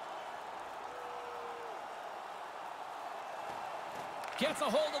 Gets a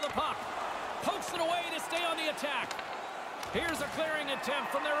hold of the puck. Pokes it away to stay on the attack. Here's a clearing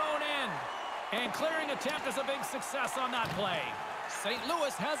attempt from their own end. And clearing attempt is a big success on that play. St.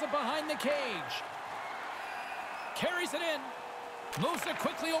 Louis has it behind the cage. Carries it in. Moves it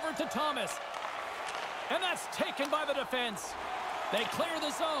quickly over to Thomas. And that's taken by the defense. They clear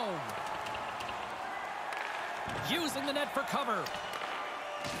the zone. Using the net for cover.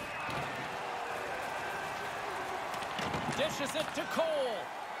 Dishes it to Cole.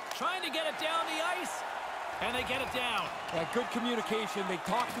 Trying to get it down the ice. And they get it down. Yeah, good communication. They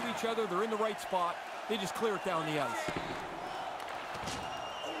talk to each other. They're in the right spot. They just clear it down the ice.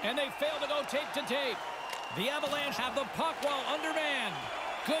 And they fail to go tape to tape. The Avalanche have the puck while undermanned.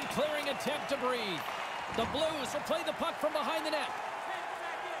 Good clearing attempt to breathe. The Blues will play the puck from behind the net.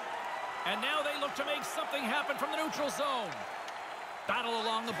 And now they look to make something happen from the neutral zone. Battle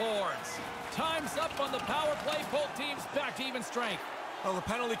along the boards. Time's up on the power play. Both teams back to even strength. Well, the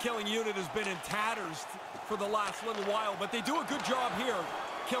penalty killing unit has been in tatters for the last little while, but they do a good job here.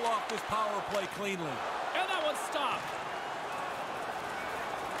 Kill off this power play cleanly. And that one's stopped.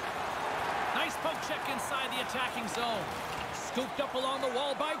 Nice poke check inside the attacking zone. Scooped up along the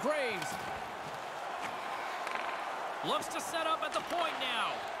wall by Graves. Looks to set up at the point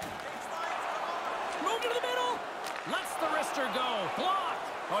now. Moved to the middle. Lets the wrister go. Blocked.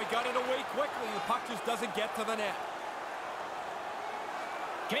 Oh, he got it away quickly. The puck just doesn't get to the net.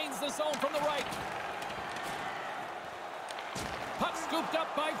 Gains the zone from the right. Puck scooped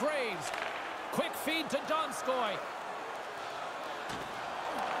up by Graves. Quick feed to Donskoy.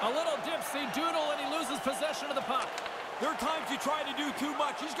 A little dipsy doodle, and he loses possession of the puck. There are times you try to do too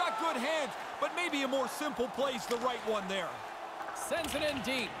much. He's got good hands, but maybe a more simple play's the right one there. Sends it in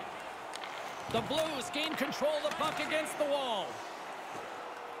deep. The Blues gain control of the puck against the wall.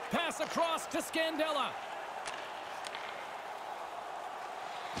 Pass across to Scandella.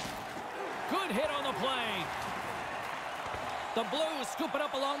 Good hit on the play. The Blues scoop it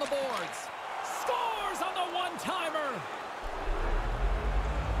up along the boards. Scores on the one-timer.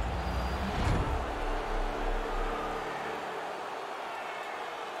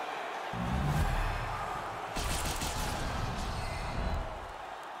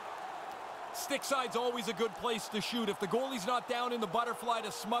 Stick side's always a good place to shoot. If the goalie's not down in the butterfly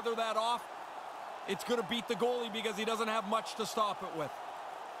to smother that off, it's going to beat the goalie because he doesn't have much to stop it with.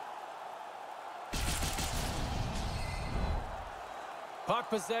 Puck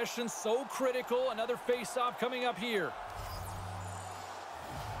possession so critical. Another face-off coming up here.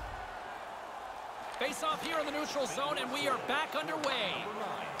 Face-off here in the neutral zone, and we are back underway.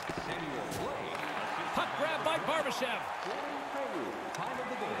 Puck grab by Barbashev.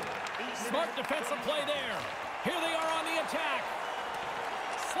 Smart defensive play there. Here they are on the attack.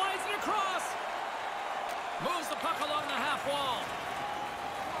 Slides it across. Moves the puck along the half wall.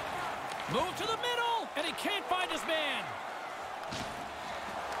 Move to the middle, and he can't find his man.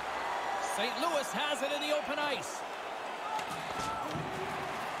 St. Louis has it in the open ice.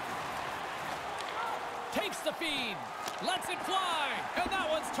 Takes the feed. Lets it fly. And that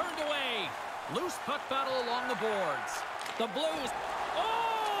one's turned away. Loose puck battle along the boards. The Blues.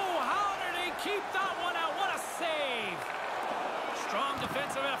 Oh, how did he keep that one out? What a save. Strong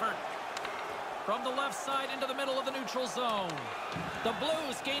defensive effort. From the left side into the middle of the neutral zone. The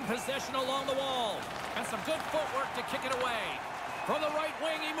Blues gain possession along the wall. And some good footwork to kick it away. From the right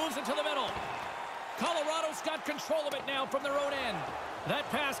wing, he moves it to the middle. Colorado's got control of it now from their own end. That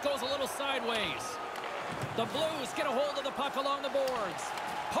pass goes a little sideways. The Blues get a hold of the puck along the boards.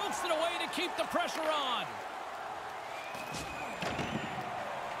 Pokes it away to keep the pressure on.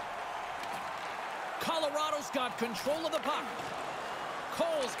 Colorado's got control of the puck.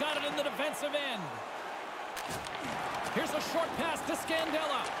 Cole's got it in the defensive end. Here's a short pass to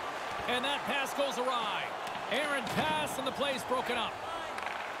Scandella. And that pass goes awry. Errant pass, and the play's broken up.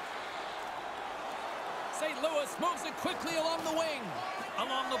 St. Louis moves it quickly along the wing.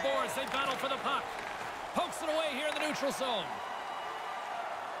 Along the boards, they battle for the puck. Pokes it away here in the neutral zone.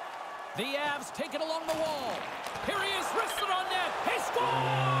 The Avs take it along the wall. Here he is, wristed on net. He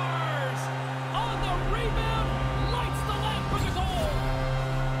scores! On the rebound, lights the lamp for the goal.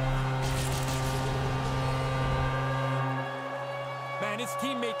 Man, his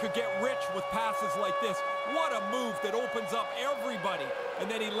teammate could get rich with passes like this. What a move that opens up everybody.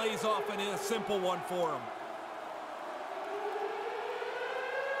 And then he lays off and a simple one for him.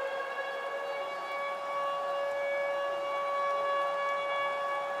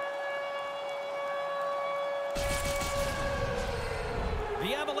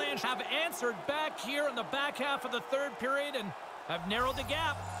 The Avalanche have answered back here in the back half of the third period and have narrowed the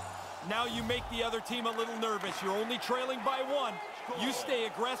gap. Now you make the other team a little nervous. You're only trailing by one. You stay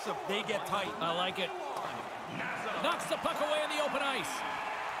aggressive, they get tight. I like it. Knocks the puck away in the open ice.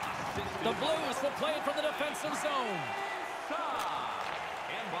 The Blues will play it from the defensive zone.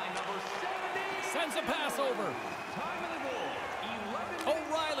 Sends a pass over.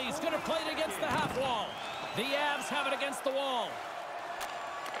 O'Reilly's going to play it against the half wall. The Avs have it against the wall.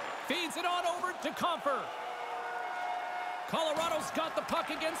 Feeds it on over to Comfer. Colorado's got the puck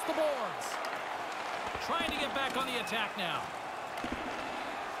against the boards. Trying to get back on the attack now.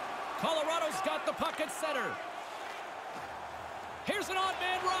 Colorado's got the puck at center. Here's an odd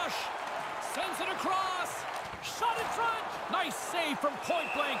man rush. Sends it across. Shot in front. Nice save from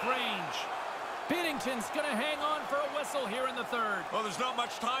point-blank range. Binnington's going to hang on for a whistle here in the third. Well, there's not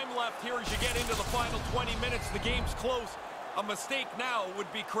much time left here as you get into the final 20 minutes. The game's close. A mistake now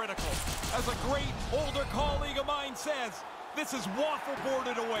would be critical. As a great older colleague of mine says, This is waffle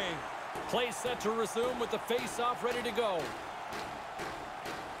boarded away. Play set to resume with the face-off ready to go.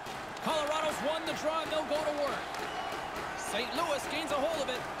 Colorado's won the draw, and they'll go to work. St. Louis gains a hold of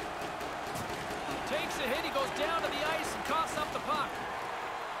it. Takes a hit, he goes down to the ice and coughs up the puck.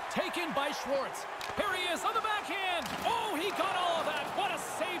 Taken by Schwartz. Here he is on the backhand. Oh, he got all of that. What a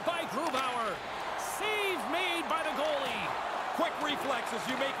save by Grubauer. Save made by the goalie. Quick reflexes.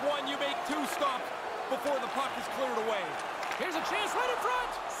 You make one, you make two stops before the puck is cleared away. Here's a chance right in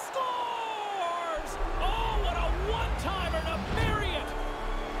front. Scores! Oh, what a one-timer to bury it.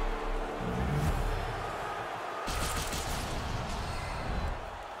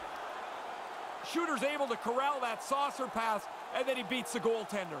 Shooter's able to corral that saucer pass, and then he beats the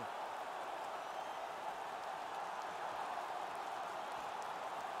goaltender.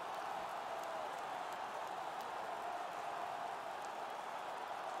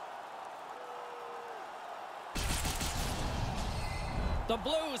 The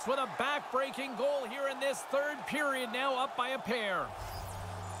Blues with a back-breaking goal here in this third period, now up by a pair.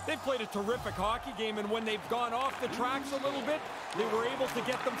 They've played a terrific hockey game, and when they've gone off the tracks a little bit, they were able to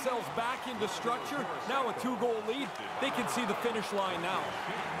get themselves back into structure. Now a two-goal lead. They can see the finish line now.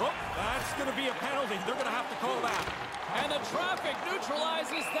 Oh, that's going to be a penalty. They're going to have to call that. And the traffic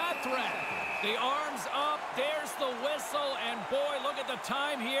neutralizes that threat. The arms up, there's the whistle, and boy, look at the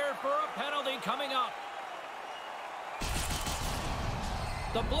time here for a penalty coming up.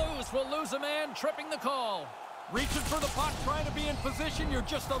 The Blues will lose a man, tripping the call. Reaching for the puck, trying to be in position, you're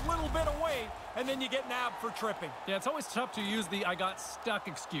just a little bit away, and then you get nabbed for tripping. Yeah, it's always tough to use the "I got stuck"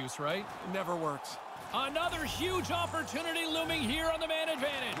 excuse, right? It never works. Another huge opportunity looming here on the man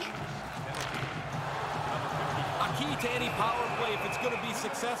advantage. A key to any power play, if it's going to be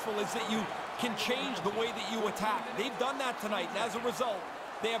successful, is that you can change the way that you attack. They've done that tonight, and as a result,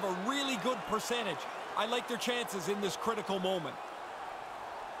 they have a really good percentage. I like their chances in this critical moment.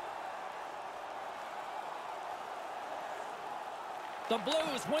 The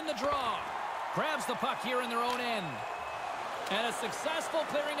Blues win the draw. Grabs the puck here in their own end. And a successful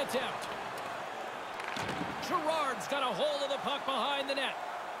clearing attempt. Girard's got a hold of the puck behind the net.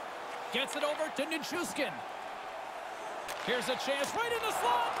 Gets it over to Nichushkin. Here's a chance right in the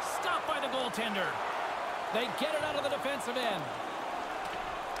slot. Stopped by the goaltender. They get it out of the defensive end.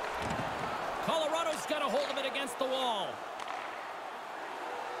 Colorado's got a hold of it against the wall.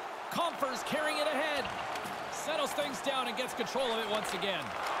 Comfer's carrying it ahead. Settles things down and gets control of it once again.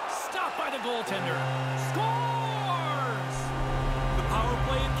 Stopped by the goaltender. Scores! The power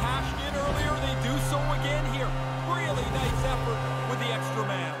play had cashed in earlier. They do so again here. Really nice effort with the extra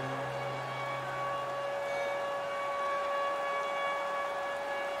man.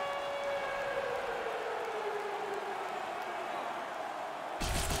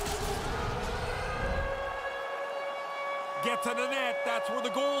 Get to the net. That's where the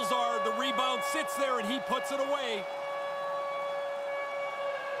goals are. The rebound sits there, and he puts it away.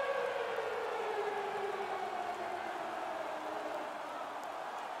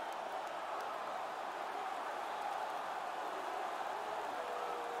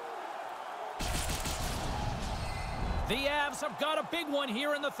 The Avs have got a big one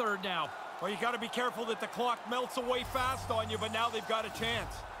here in the third now. Well, you got to be careful that the clock melts away fast on you, but now they've got a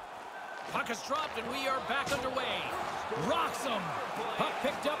chance. Puck is dropped, and we are back underway. Rocks him. Puck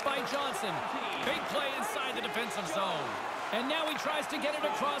picked up by Johnson. Big play inside the defensive zone. And now he tries to get it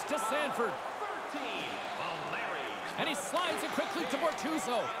across to Sanford. And he slides it quickly to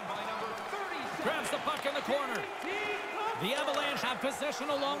Bortuzzo. Grabs the puck in the corner. The Avalanche have possession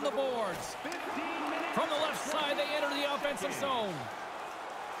along the boards. From the left side, they enter the offensive zone.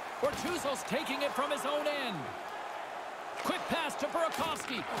 Bortuzzo's taking it from his own end. Quick pass to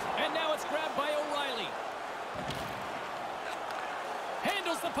Burakovsky, and now it's grabbed by O'Reilly.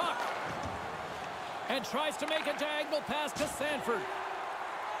 Handles the puck. And tries to make a diagonal pass to Sanford.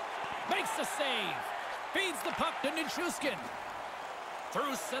 Makes the save. Feeds the puck to Nichushkin.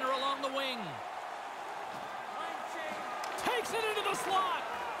 Through center along the wing. Takes it into the slot.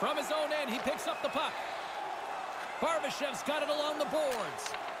 From his own end, he picks up the puck. Barbashev's got it along the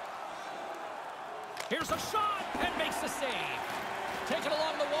boards. Here's a shot, and makes the save. Taken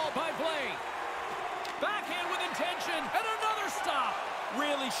along the wall by Blay. Backhand with intention, and another stop.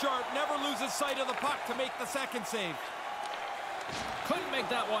 Really sharp, never loses sight of the puck to make the second save. Couldn't make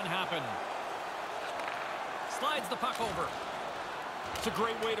that one happen. Slides the puck over. It's a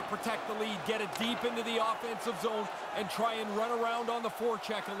great way to protect the lead. Get it deep into the offensive zone and try and run around on the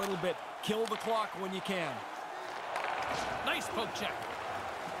forecheck a little bit. Kill the clock when you can. Nice poke check.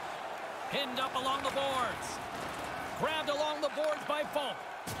 Pinned up along the boards. Grabbed along the boards by Falk.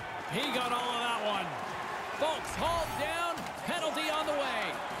 He got all of that one. Folks hauled down. Penalty on the way.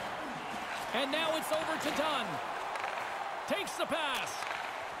 And now it's over to Dunn. Takes the pass.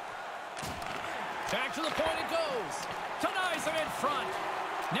 Back to the point it goes. Denies him in front.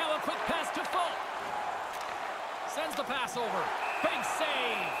 Now a quick pass to Fulk. Sends the pass over. Big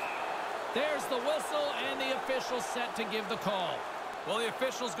save. There's the whistle, and the official set to give the call. Well, the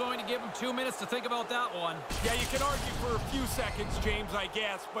official's going to give him 2 minutes to think about that one. Yeah, you can argue for a few seconds, James, I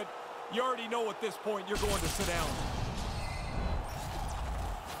guess, but you already know at this point you're going to sit down.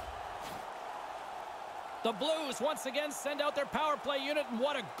 The Blues once again send out their power play unit, and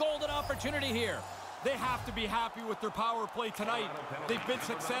what a golden opportunity here. They have to be happy with their power play tonight. They've been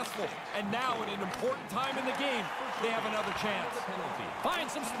successful, and now at an important time in the game, they have another chance. Find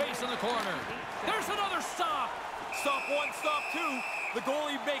some space in the corner. There's another stop. Stop one, stop two. The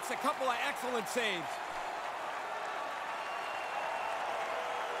goalie makes a couple of excellent saves.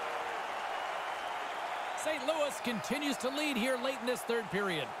 St. Louis continues to lead here late in this third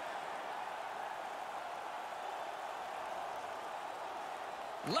period.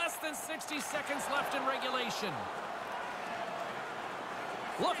 Less than 60 seconds left in regulation.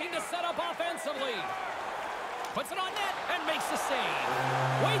 Looking to set up offensively. Puts it on net and makes the save.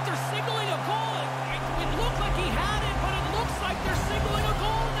 Wait, they're signaling a goal. It looked like he had it, but it looks like they're signaling a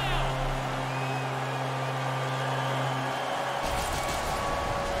goal now.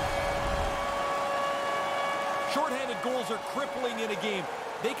 Shorthanded goals are crippling in a game.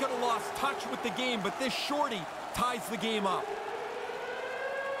 They could have lost touch with the game, but this shorty ties the game up.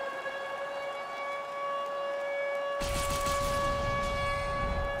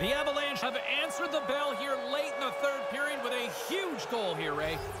 The Avalanche have answered the bell here late in the third period with a huge goal here,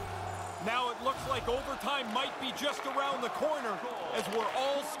 Ray. Now it looks like overtime might be just around the corner as we're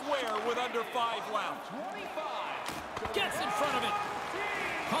all square with under 5 left. Gets in front of it.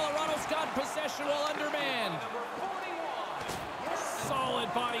 Colorado's got possession while undermanned.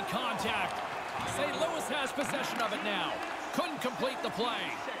 Solid body contact. St. Louis has possession of it now. Couldn't complete the play.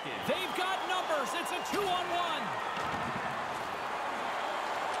 They've got numbers. It's a 2-on-1.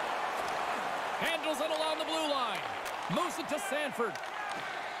 Handles it along the blue line. Moves it to Sanford.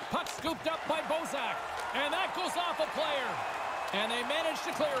 Puck scooped up by Bozak. And that goes off a player. And they manage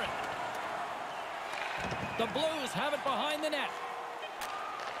to clear it. The Blues have it behind the net.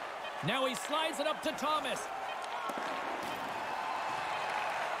 Now he slides it up to Thomas.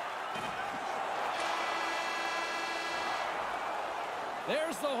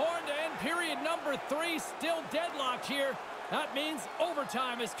 There's the horn to end period number 3. Still deadlocked here. That means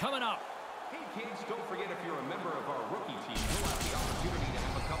overtime is coming up. Hey kids, don't forget if you're a member of our rookie team, you'll have the opportunity to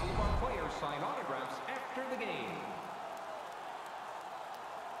have a couple of our players sign autographs after the game.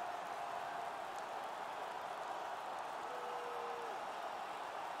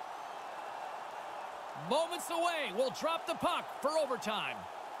 Moments away. We'll drop the puck for overtime.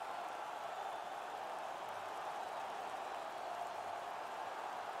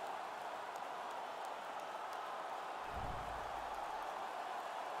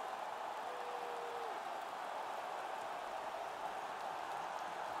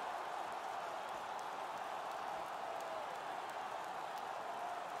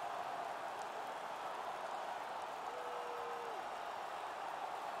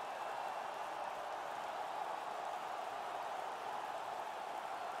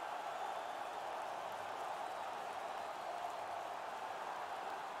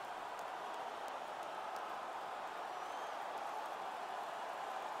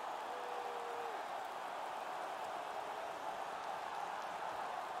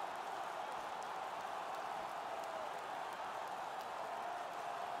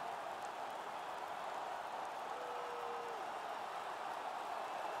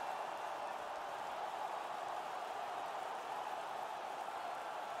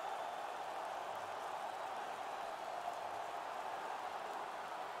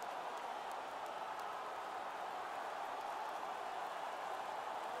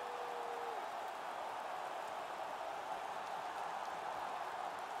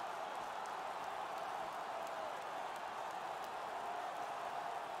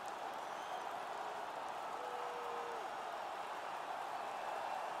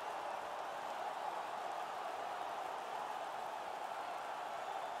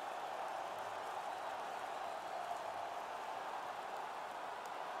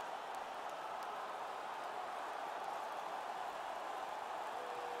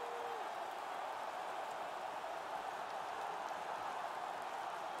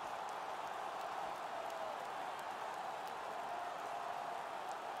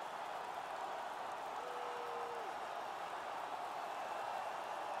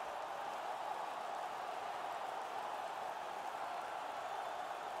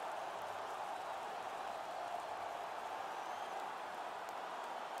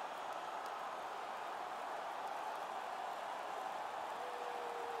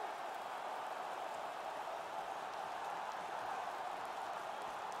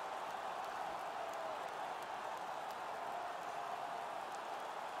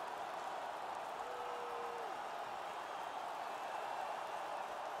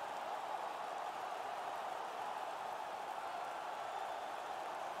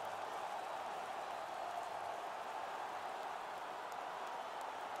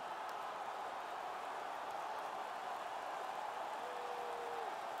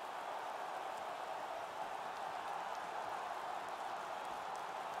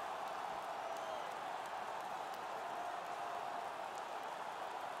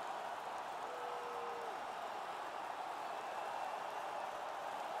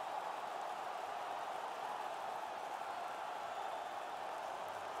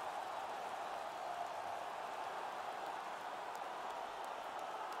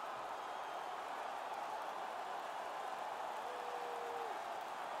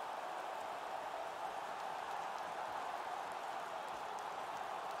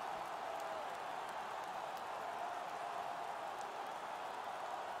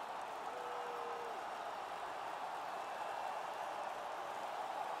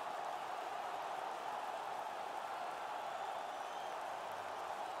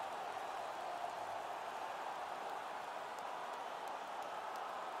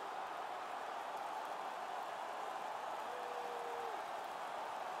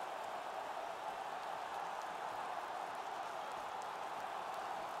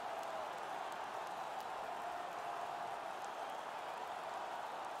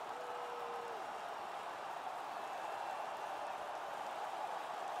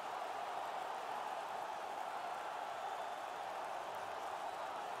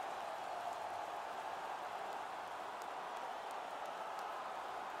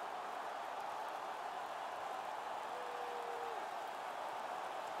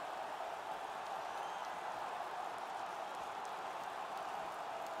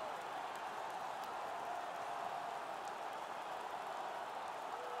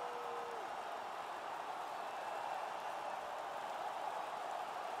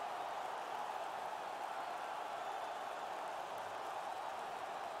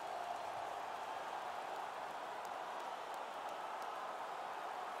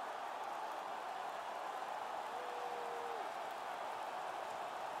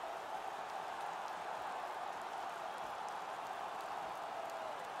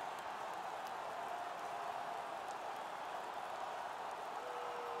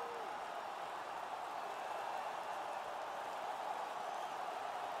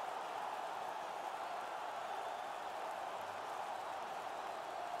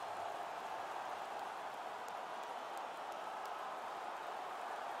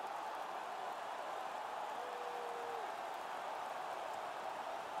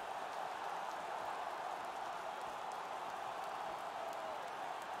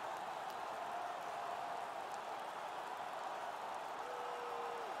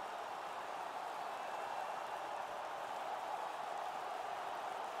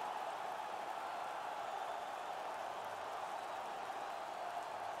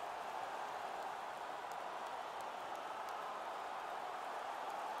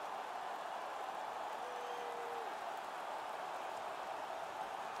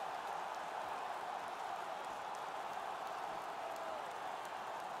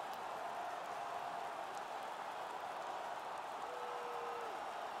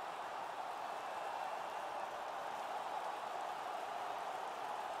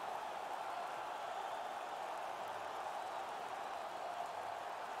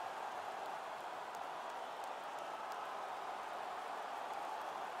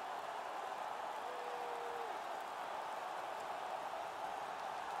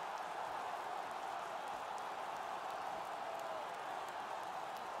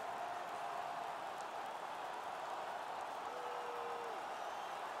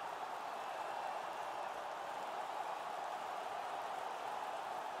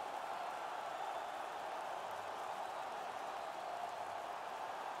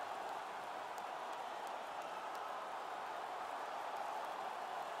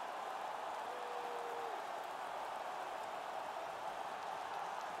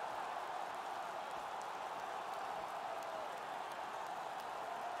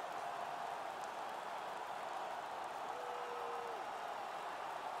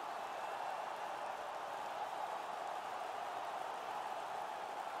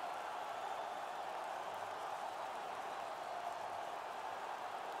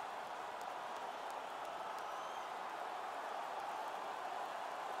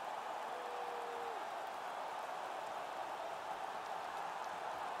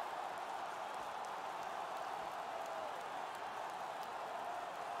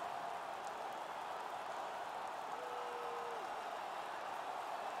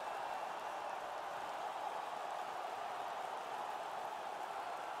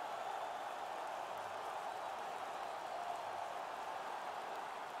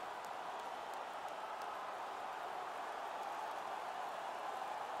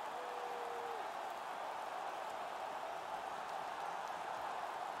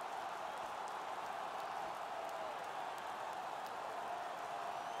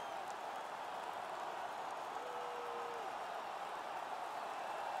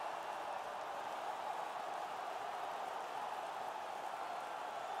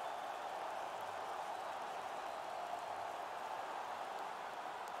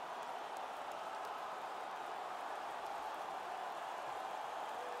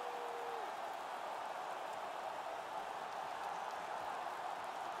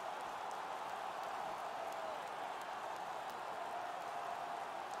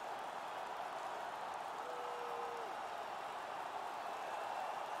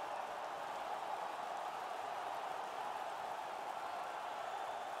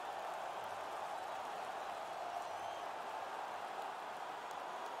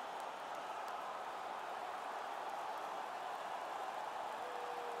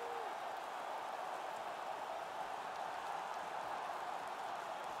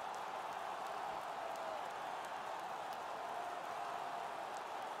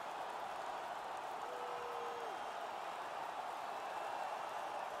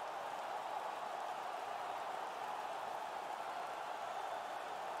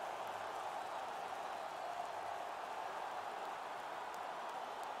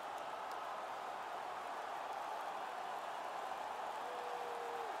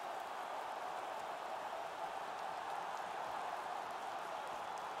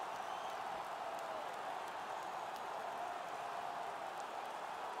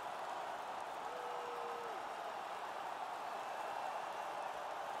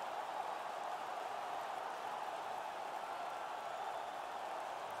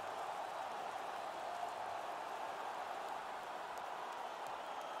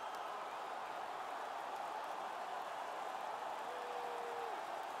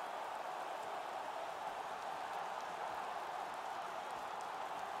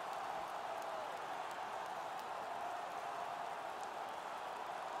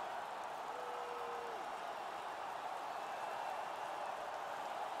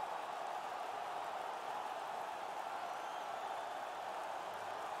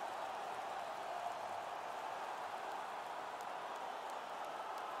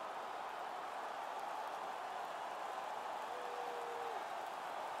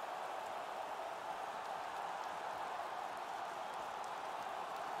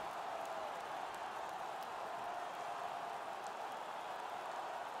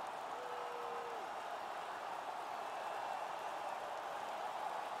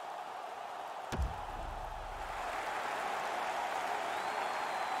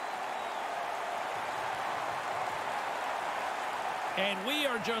 And we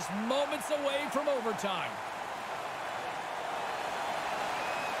are just moments away from overtime.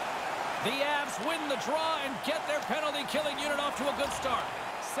 The Avs win the draw and get their penalty-killing unit off to a good start.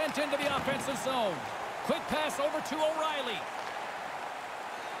 Sent into the offensive zone. Quick pass over to O'Reilly.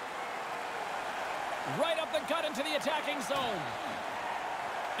 Right up the gut into the attacking zone.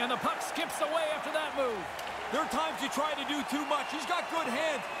 And the puck skips away after that move. There are times you try to do too much. He's got good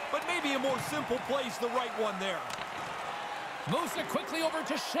hands, but maybe a more simple play's the right one there. Moves it quickly over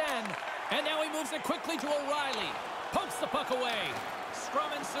to Shen. And now he moves it quickly to O'Reilly. Pokes the puck away.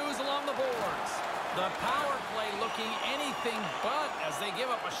 Scrum ensues along the boards. The power play looking anything but as they give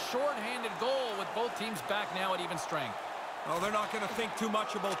up a short-handed goal with both teams back now at even strength. Oh, they're not going to think too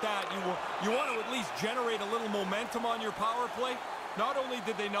much about that. You want to at least generate a little momentum on your power play. Not only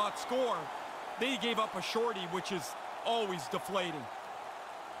did they not score, they gave up a shorty, which is always deflating.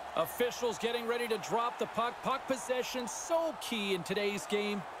 Officials getting ready to drop the puck. Puck possession so key in today's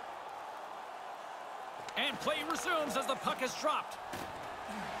game. And play resumes as the puck is dropped.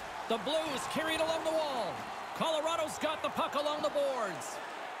 The Blues carry it along the wall. Colorado's got the puck along the boards.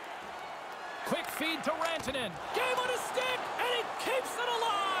 Quick feed to Rantanen. Game on his stick, and he keeps it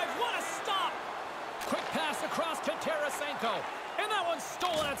alive. What a stop. Quick pass across to Tarasenko. And that one's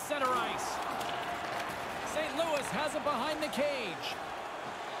stolen at center ice. St. Louis has it behind the cage.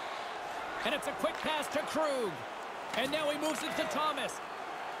 And it's a quick pass to Krug. And now he moves it to Thomas.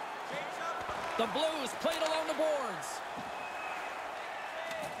 The Blues played along the boards.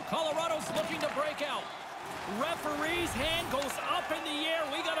 Colorado's looking to break out. Referee's hand goes up in the air.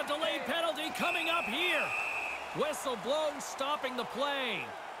 We got a delayed penalty coming up here. Whistle blown, stopping the play.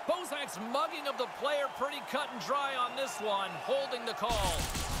 Bozak's mugging of the player pretty cut and dry on this one, holding the call.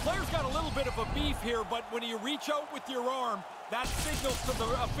 Player's got a little bit of a beef here, but when you reach out with your arm, that signals to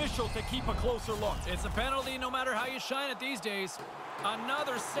the official to keep a closer look. It's a penalty no matter how you shine it these days.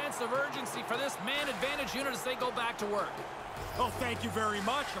 Another sense of urgency for this man advantage unit as they go back to work. Oh, thank you very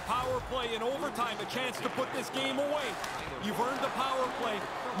much. A power play in overtime, a chance to put this game away. You've earned the power play.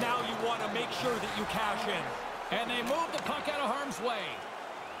 Now you want to make sure that you cash in. And they move the puck out of harm's way.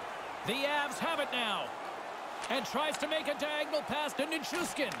 The Avs have it now. And tries to make a diagonal pass to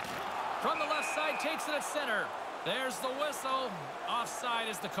Nichushkin. From the left side, takes it at center. There's the whistle. Offside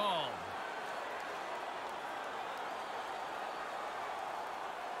is the call.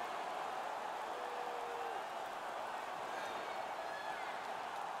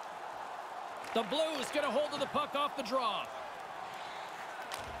 The Blues get a hold of the puck off the draw.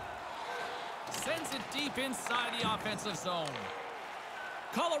 Sends it deep inside the offensive zone.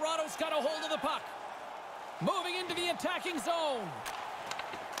 Colorado's got a hold of the puck. Moving into the attacking zone.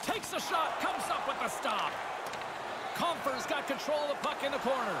 Takes a shot, comes up with the stop. Comfer's got control of the puck in the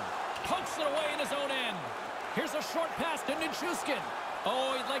corner. Pokes it away in his own end. Here's a short pass to Nichushkin.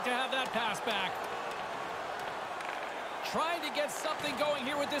 Oh, he'd like to have that pass back. Trying to get something going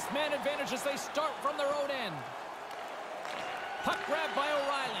here with this man advantage as they start from their own end. Puck grabbed by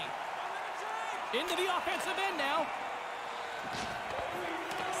O'Reilly. Into the offensive end now.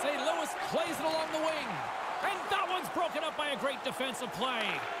 St. Louis plays it along the wing. And that one's broken up by a great defensive play.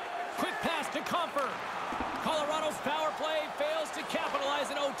 Quick pass to Comfer. Colorado's power play fails to capitalize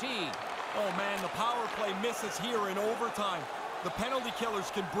in OT. Oh, man, the power play misses here in overtime. The penalty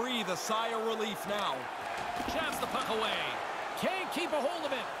killers can breathe a sigh of relief now. Jabs the puck away. Can't keep a hold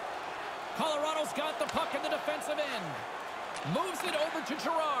of it. Colorado's got the puck in the defensive end. Moves it over to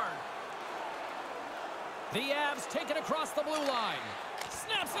Girard. The Avs take it across the blue line.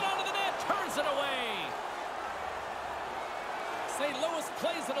 Snaps it onto the net. Turns it away. St. Louis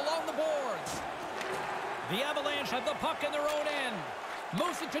plays it along the boards. The Avalanche have the puck in their own end.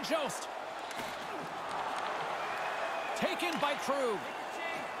 Moves it to Jost. Taken by Krug.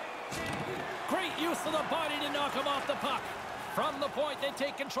 Great use of the body to knock him off the puck. From the point, they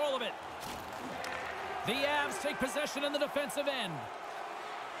take control of it. The Avs take possession in the defensive end.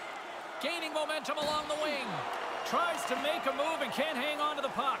 Gaining momentum along the wing. Tries to make a move and can't hang on to the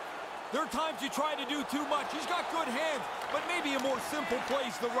puck. There are times you try to do too much. He's got good hands, but maybe a more simple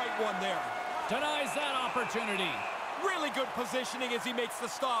play's the right one there. Denies that opportunity. Really good positioning as he makes the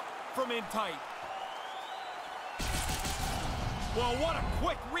stop from in tight. Well, what a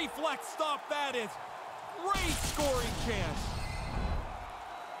quick reflex stop that is. Great scoring chance.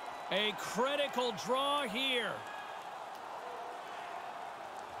 A critical draw here.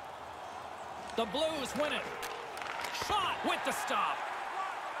 The Blues win it. Shot with the stop.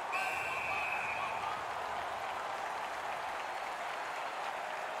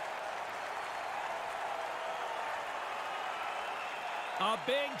 A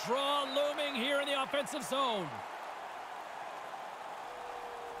big draw looming here in the offensive zone.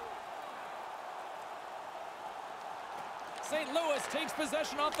 St. Louis takes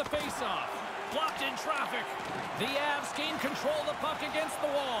possession off the faceoff. Blocked in traffic. The Avs gain control of the puck against the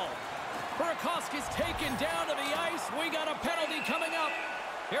wall. Burakovsky's taken down to the ice. We got a penalty coming up.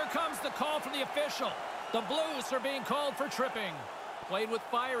 Here comes the call from the official. The Blues are being called for tripping. Played with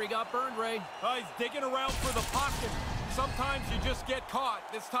fire. He got burned, Ray. He's digging around for the puck, and sometimes you just get caught.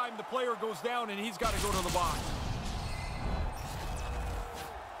 This time the player goes down, and he's got to go to the box.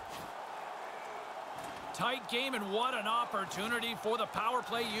 Tight game, and what an opportunity for the power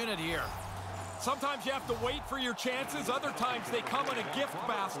play unit here. Sometimes you have to wait for your chances. Other times they come in a gift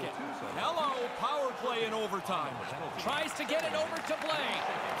basket. Hello, power play in overtime. Tries to get it over to Blay.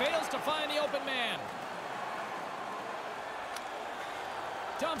 Fails to find the open man.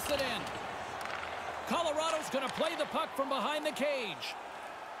 Dumps it in. Colorado's going to play the puck from behind the cage.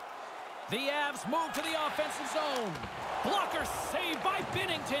 The Avs move to the offensive zone. Blocker saved by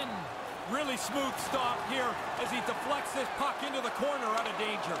Binnington. Really smooth stop here as he deflects this puck into the corner out of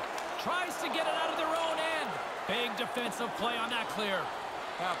danger. Tries to get it out of their own end. Big defensive play on that clear.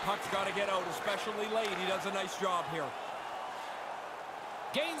 That puck's got to get out, especially late. He does a nice job here.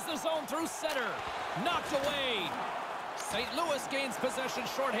 Gains the zone through center. Knocked away. St. Louis gains possession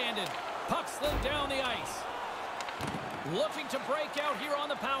shorthanded. Puck slid down the ice. Looking to break out here on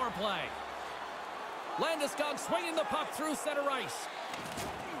the power play. Landeskog swinging the puck through center ice.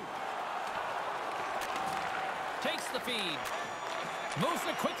 Takes the feed. Moves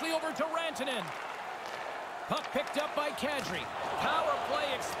it quickly over to Rantanen. Puck picked up by Kadri. Power play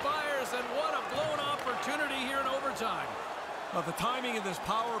expires, and what a blown opportunity here in overtime. Now, the timing of this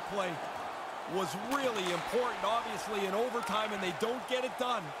power play was really important, obviously, in overtime, and they don't get it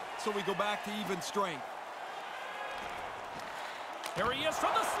done, so we go back to even strength. Here he is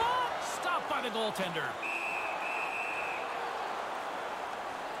from the slot. Stopped by the goaltender.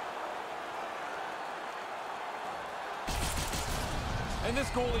 And this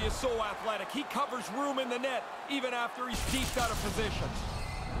goalie is so athletic. He covers room in the net even after he's deep out of position.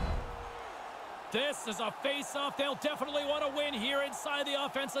 This is a face-off they'll definitely want to win here inside the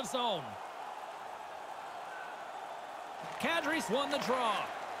offensive zone. Kadri's won the draw,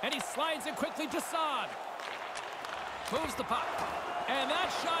 and he slides it quickly to Saad. Moves the puck, and that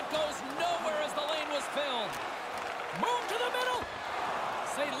shot goes nowhere as the lane was filled. Move to the middle.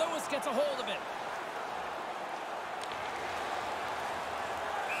 St. Louis gets a hold of it.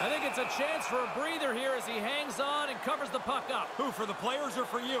 I think it's a chance for a breather here as he hangs on and covers the puck up. Who, for the players or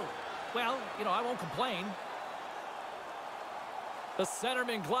for you? Well, you know, I won't complain. The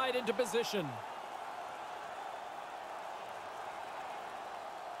centermen glide into position.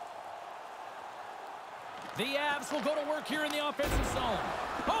 The Avs will go to work here in the offensive zone.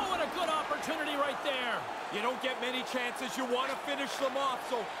 Oh, what a good opportunity right there. You don't get many chances. You want to finish them off,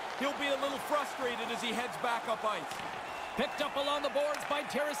 so he'll be a little frustrated as he heads back up ice. Picked up along the boards by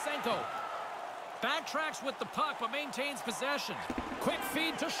Tarasenko. Backtracks with the puck, but maintains possession. Quick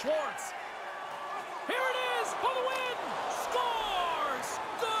feed to Schwartz. Here it is for the win! Scores!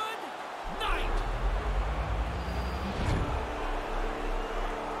 Good night!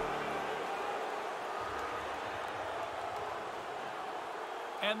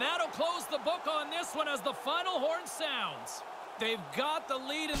 And that'll close the book on this one as the final horn sounds. They've got the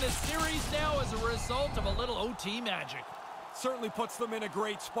lead in the series now as a result of a little OT magic. Certainly puts them in a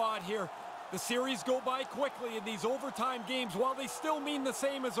great spot here. The series go by quickly in these overtime games. While they still mean the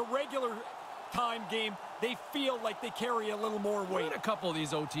same as a regular time game, they feel like they carry a little more weight. You had a couple of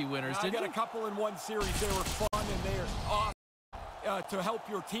these OT winners, didn't you? I got a couple in one series. They were fun, and they're awesome to help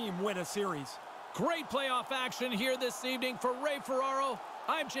your team win a series. Great playoff action here this evening for Ray Ferraro.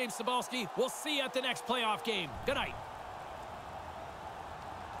 I'm James Cybulski. We'll see you at the next playoff game. Good night.